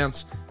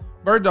sweatpants.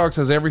 Bird Dogs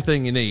has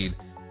everything you need.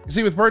 You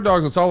see, with Bird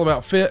Dogs, it's all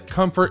about fit,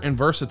 comfort, and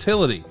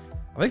versatility.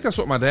 I think that's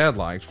what my dad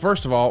liked.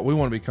 First of all, we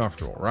want to be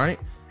comfortable, right?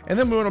 And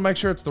then we want to make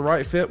sure it's the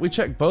right fit. We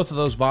check both of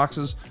those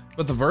boxes,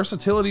 but the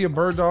versatility of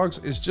Bird Dogs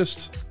is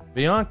just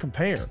beyond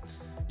compare.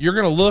 You're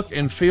going to look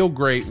and feel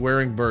great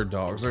wearing Bird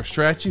Dogs. Their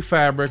stretchy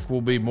fabric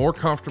will be more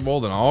comfortable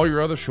than all your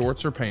other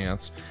shorts or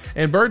pants.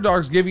 And Bird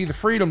Dogs give you the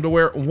freedom to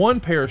wear one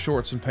pair of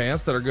shorts and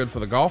pants that are good for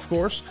the golf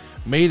course,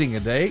 meeting a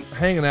date,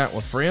 hanging out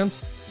with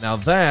friends. Now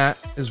that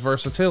is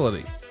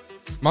versatility.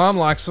 Mom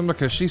likes them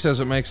because she says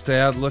it makes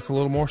dad look a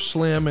little more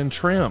slim and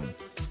trim.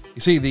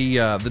 You see,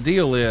 the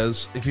deal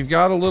is, if you've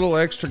got a little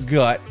extra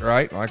gut,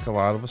 right, like a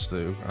lot of us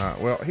do,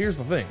 well, here's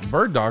the thing.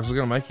 Bird Dogs are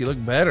going to make you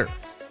look better.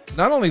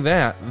 Not only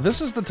that,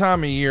 this is the time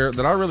of year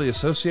that I really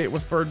associate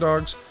with Bird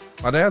Dogs.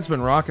 My dad's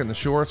been rocking the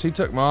shorts. He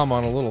took Mom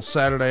on a little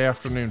Saturday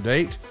afternoon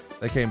date.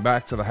 They came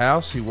back to the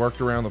house. He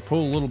worked around the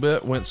pool a little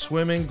bit, went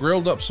swimming,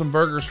 grilled up some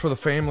burgers for the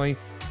family.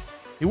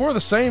 He wore the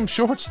same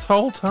shorts the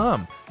whole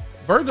time.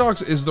 Bird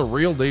Dogs is the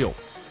real deal.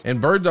 And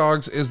Bird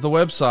Dogs is the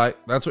website.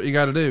 That's what you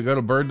got to do. Go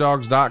to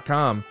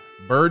birddogs.com.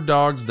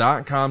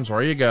 Birddogs.com is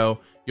where you go.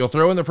 You'll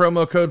throw in the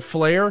promo code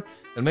FLAIR,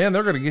 and man,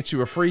 they're going to get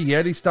you a free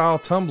Yeti-style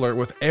tumbler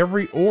with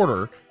every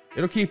order.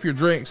 It'll keep your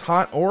drinks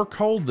hot or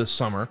cold this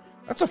summer.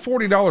 That's a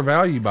 $40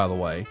 value, by the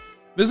way.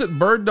 Visit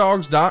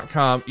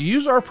birddogs.com.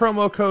 Use our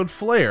promo code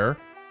FLAIR.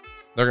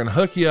 They're going to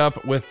hook you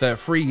up with that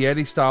free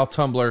Yeti-style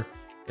tumbler.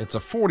 It's a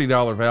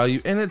 $40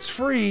 value, and it's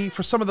free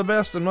for some of the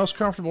best and most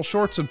comfortable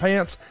shorts and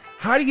pants.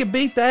 How do you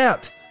beat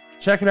that?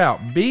 Check it out.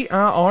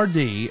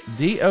 BIRDDOGS,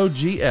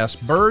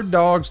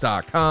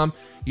 birddogs.com.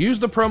 Use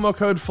the promo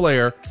code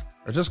FLAIR,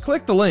 or just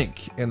click the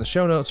link in the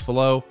show notes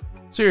below.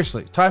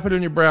 Seriously, type it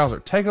in your browser.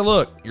 Take a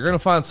look. You're going to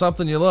find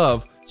something you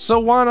love. So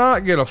why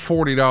not get a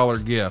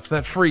 $40 gift?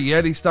 That free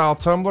Yeti-style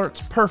tumbler,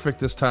 it's perfect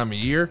this time of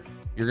year.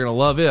 You're going to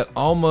love it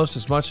almost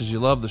as much as you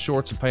love the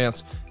shorts and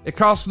pants. It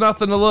costs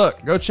nothing to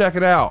look. Go check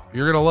it out.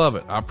 You're going to love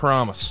it. I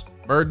promise.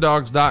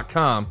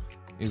 Birddogs.com.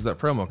 Use that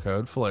promo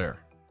code FLAIR.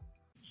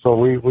 So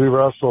we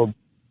wrestled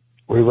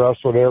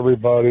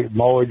everybody,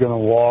 Mulligan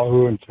and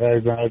Wahoo in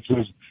tag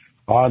matches,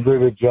 Andre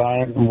the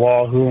Giant and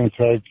Wahoo in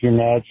tag team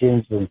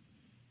matches, and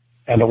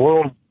the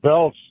world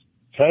belts,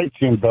 tag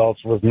team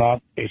belts, was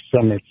not a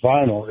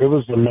semifinal. It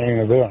was the main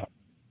event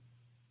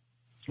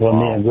when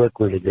me and Rick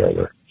were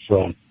together.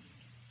 So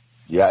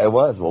yeah, it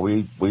was. Well,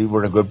 we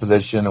were in a good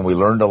position and we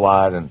learned a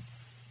lot, and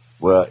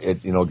well,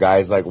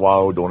 guys like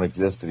Wahoo don't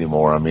exist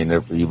anymore. I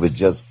mean, he was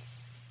just.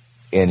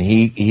 And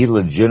he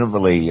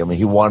legitimately, I mean,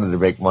 he wanted to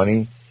make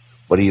money,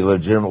 but he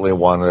legitimately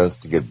wanted us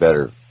to get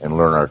better and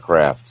learn our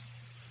craft.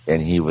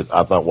 And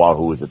I thought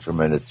Wahoo was a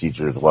tremendous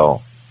teacher as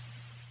well.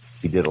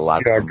 He did a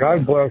lot. Yeah,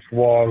 God bless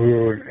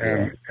Wahoo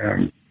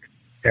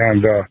and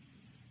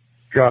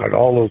God,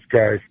 all those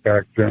guys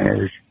back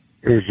then.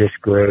 It was just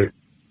great.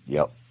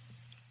 Yep.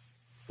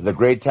 It was a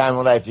great time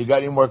of life. You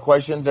got any more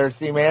questions there,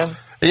 C-Man?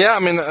 Yeah,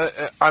 I mean,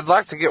 I'd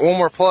like to get one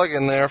more plug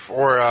in there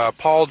for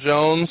Paul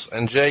Jones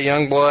and Jay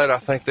Youngblood. I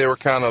think they were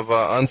kind of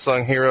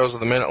unsung heroes of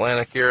the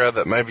Mid-Atlantic era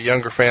that maybe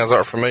younger fans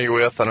aren't familiar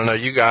with. And I know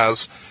you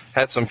guys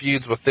had some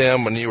feuds with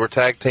them when you were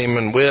tag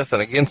teaming with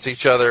and against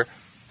each other.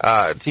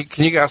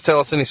 Can you guys tell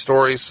us any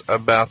stories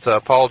about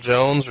Paul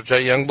Jones or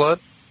Jay Youngblood?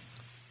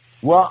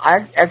 Well,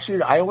 I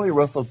only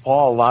wrestled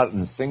Paul a lot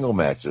in single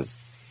matches.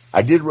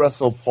 I did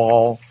wrestle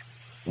Paul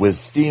with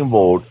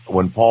Steamboat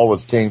when Paul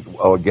was teamed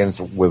up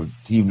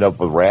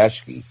with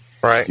Rashke.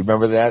 Right. Do you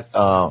remember that?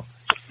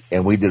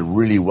 And we did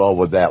really well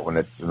with that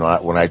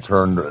when I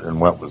turned and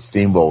went with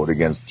Steamboat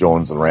against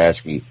Jones and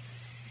Rashke.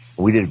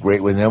 We did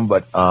great with him,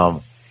 but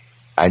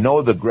I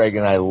know that Greg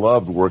and I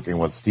loved working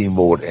with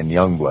Steamboat and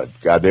Youngblood.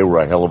 God, they were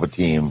a hell of a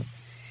team.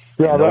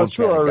 Yeah, that's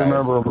what I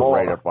remember more.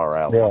 Right up our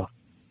alley. Yeah.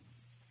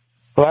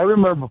 But I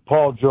remember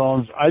Paul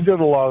Jones. I did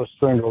a lot of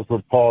singles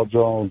with Paul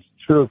Jones,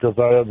 too, because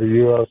I had the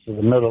U.S. and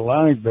the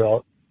Mid-Atlantic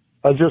belt.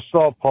 I just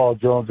saw Paul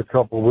Jones a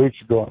couple of weeks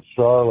ago in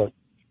Charlotte,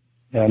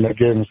 and they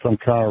gave him some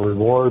kind of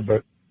reward.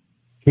 But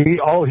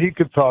all he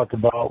could talk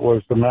about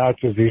was the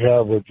matches he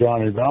had with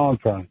Johnny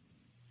Valentine.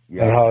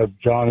 Yeah. And how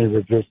Johnny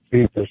would just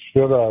beat the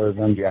shit out of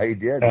him. Yeah, he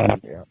did.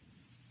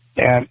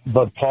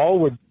 But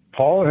Paul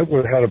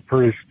had a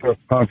pretty stiff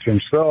punch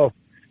himself,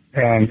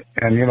 and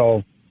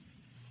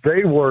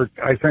they worked.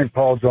 I think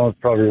Paul Jones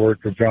probably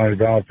worked with Johnny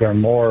Valentine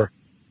more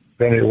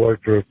than he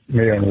worked with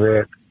me and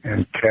Rick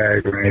and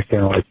Cag or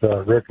anything like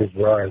that. Rick is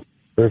right.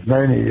 There's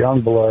many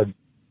Youngblood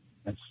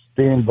and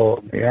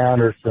Steamboat and the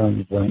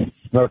Andersons and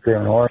Snooker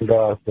and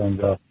Orndorff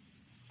and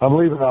I'm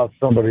leaving out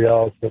somebody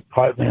else, but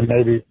Piper,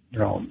 maybe,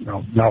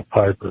 not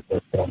Piper,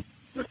 but,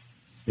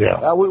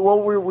 yeah.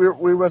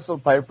 We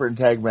wrestled Piper in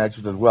tag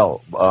matches as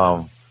well.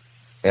 Probably.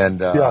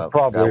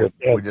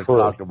 We just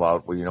talked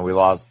about, we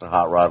lost to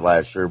Hot Rod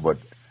last year, but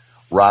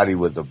Roddy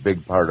was a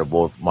big part of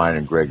both mine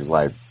and Greg's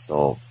life.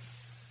 So,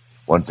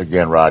 once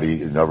again, Roddy,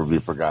 you'll never be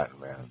forgotten,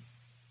 man.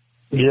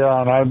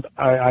 Yeah, and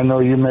I know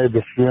you made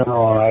the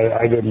funeral, and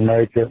I didn't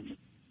make it.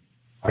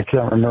 I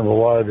can't remember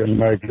why I didn't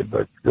make it,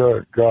 but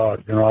good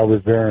God, I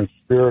was there in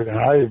spirit, and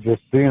I had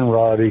just seen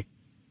Roddy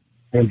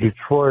in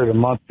Detroit a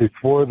month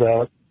before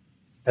that,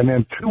 and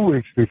then 2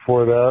 weeks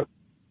before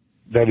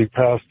that he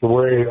passed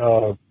away,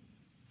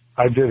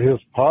 I did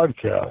his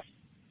podcast,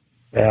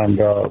 and,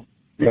 and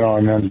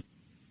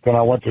then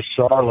I went to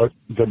Charlotte,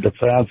 did the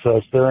fan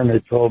fest there, and they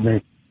told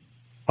me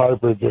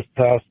Piper just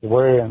passed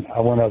away, and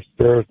I went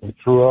upstairs and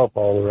threw up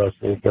all the rest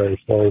of the day,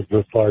 so it was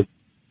just like,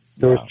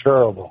 it was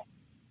terrible.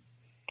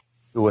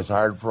 It was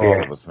hard for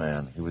all of us,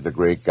 man. He was a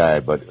great guy,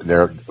 but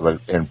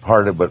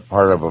part of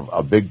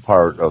a big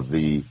part of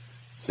the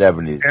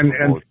 70s.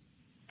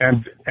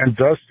 And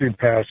Dusty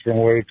passed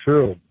away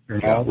too,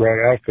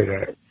 right after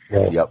that.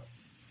 So. Yep.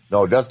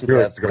 No, Dusty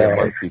passed away a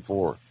month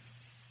before.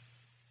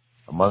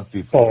 Oh,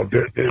 is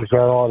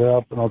that all that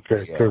happened?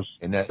 Okay, because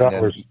that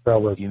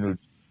was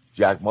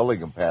Jack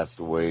Mulligan passed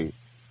away.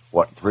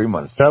 3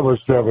 months? That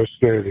was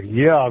devastating.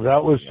 Yeah,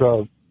 that was.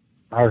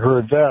 I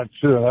heard that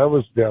too. That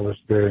was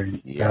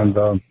devastating. Yeah.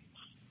 And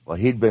well,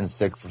 he'd been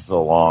sick for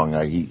so long.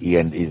 He's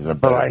in a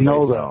better but I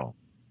know that. Now.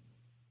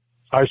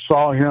 I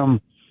saw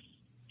him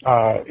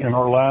in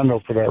Orlando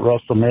for that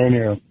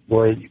WrestleMania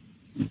where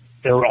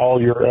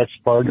all your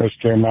ex-partners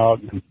came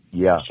out and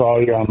saw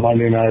you on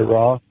Monday Night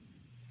Raw.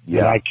 Yeah.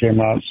 And I came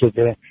out and stood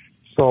there.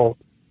 So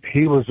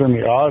he was in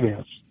the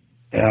audience,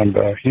 and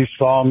he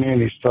saw me,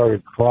 and he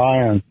started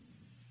crying.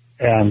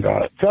 And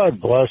God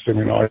bless him,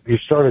 he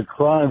started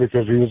crying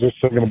because he was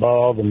just thinking about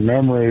all the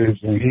memories,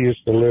 and he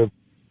used to live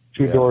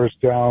two doors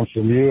down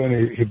from you,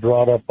 and he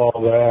brought up all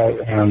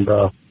that, and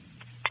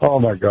oh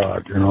my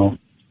God, a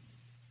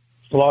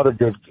lot of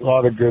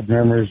good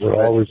memories that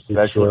always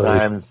special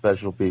time and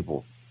special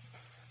people.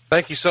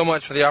 Thank you so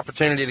much for the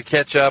opportunity to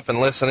catch up and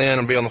listen in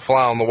and be on the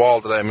fly on the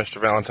wall today,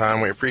 Mr. Valentine.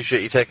 We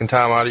appreciate you taking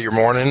time out of your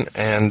morning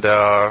and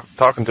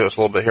talking to us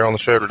a little bit here on the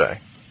show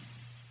today.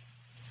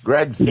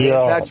 Greg, stay in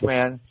touch,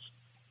 man.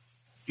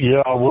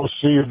 Yeah, we'll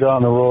see you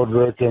down the road,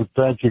 Rick, and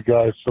thank you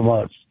guys so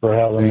much for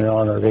having me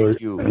on. I really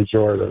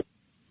enjoyed it.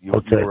 You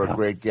were a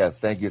great guest.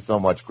 Thank you so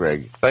much,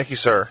 Greg. Thank you,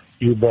 sir.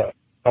 You bet.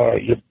 All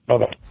right,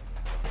 bye-bye.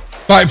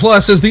 Fight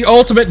Plus is the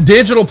ultimate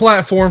digital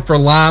platform for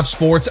live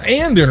sports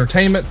and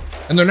entertainment,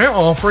 and they're now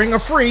offering a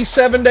free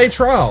 7-day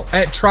trial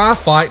at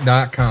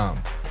tryfight.com.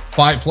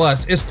 Fight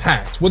Plus is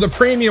packed with a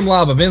premium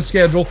live event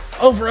schedule,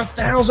 over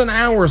 1,000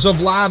 hours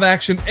of live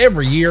action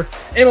every year,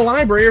 and a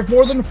library of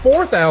more than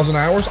 4,000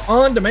 hours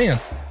on demand,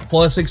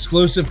 plus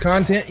exclusive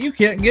content you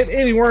can't get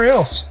anywhere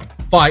else.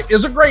 Fight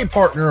is a great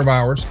partner of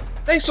ours.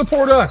 They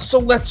support us, so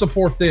let's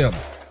support them.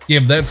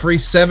 Give that free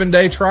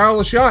 7-day trial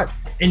a shot,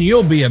 and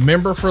you'll be a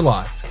member for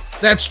life.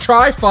 That's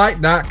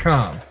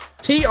tryfight.com.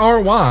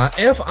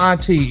 tryfite.com.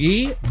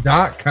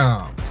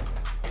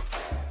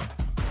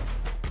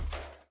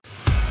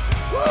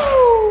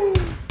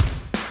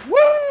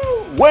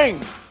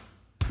 Wings,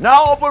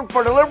 now open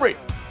for delivery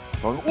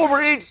from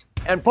Uber Eats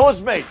and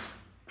Postmates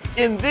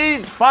in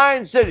these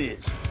fine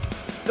cities.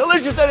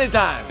 Delicious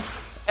anytime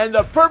and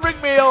the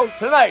perfect meal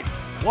tonight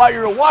while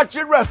you're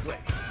watching wrestling.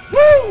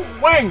 Woo!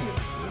 Wings!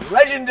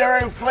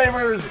 Legendary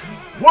Flavors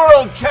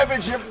World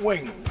Championship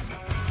Wings.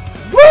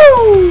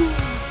 Woo!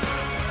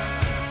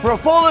 For a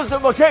full list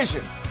of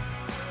locations,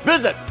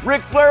 visit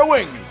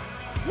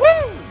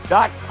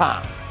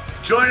RicFlairWings.com.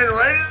 Joining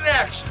right in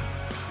action,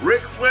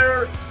 Ric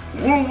Flair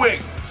Woo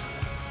Wings.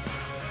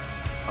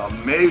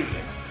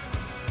 Amazing.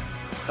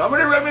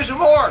 Somebody rip me some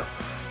more.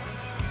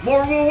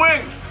 More Woo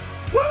Wings.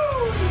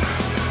 Woo!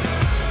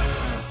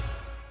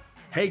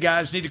 Hey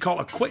guys, need to call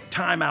a quick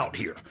time out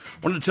here.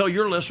 Wanted to tell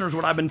your listeners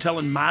what I've been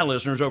telling my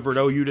listeners over at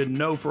OU Didn't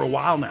Know for a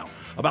while now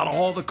about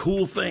all the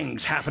cool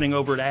things happening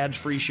over at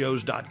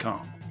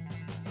adsfreeshows.com.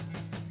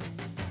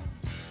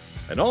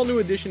 An all-new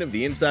edition of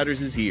The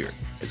Insiders is here,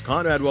 as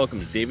Conrad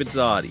welcomes David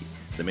Zahadi,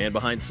 the man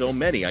behind so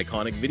many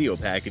iconic video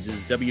packages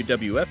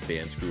WWF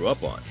fans grew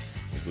up on,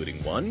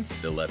 including one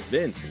that left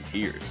Vince in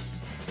tears.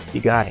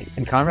 You got it.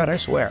 And Conrad, I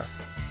swear,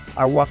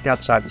 I walked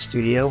outside the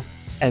studio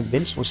and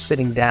Vince was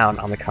sitting down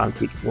on the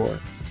concrete floor,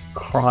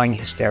 crying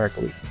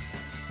hysterically,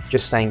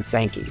 just saying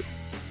thank you.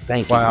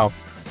 Thank you. Wow.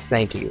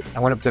 Thank you. I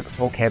went up to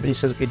told Kevin, he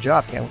says, good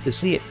job, can't wait to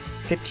see it.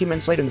 15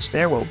 minutes later in the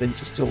stairwell,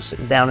 Vince is still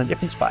sitting down in a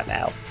different spot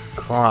now,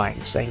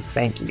 crying, saying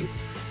thank you.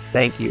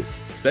 Thank you.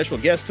 Special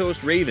guest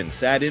host Raven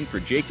sat in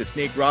for Jake the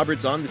Snake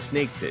Roberts on the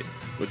Snake Pit,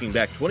 looking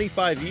back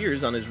 25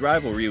 years on his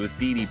rivalry with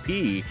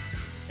DDP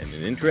and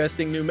an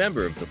interesting new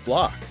member of the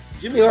Flock.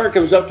 Jimmy Hart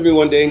comes up to me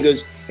one day and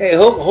goes, hey,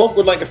 Hulk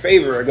would like a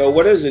favor. I go,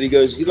 what is it? He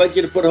goes, he'd like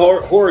you to put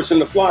Horace in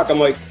the Flock. I'm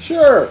like,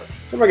 sure.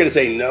 I'm not going to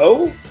say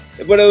no.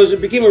 But it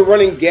became a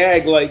running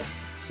gag like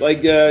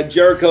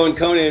Jericho and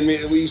Conan.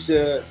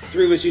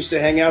 Three of us used to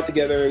hang out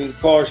together and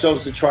call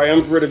ourselves the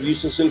triumvirate of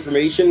useless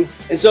information.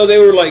 And so they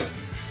were like,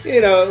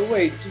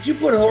 wait, did you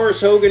put Horace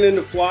Hogan in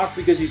the Flock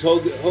because he's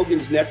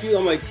Hogan's nephew?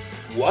 I'm like,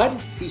 what?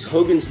 He's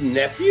Hogan's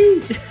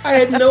nephew? I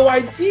had no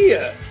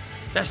idea.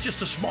 That's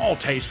just a small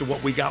taste of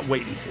what we got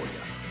waiting for you.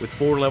 With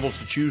 4 levels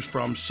to choose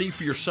from, see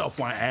for yourself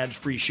why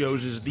Ads-Free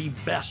Shows is the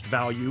best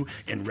value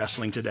in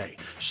wrestling today.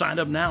 Sign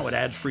up now at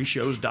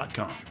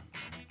adsfreeshows.com.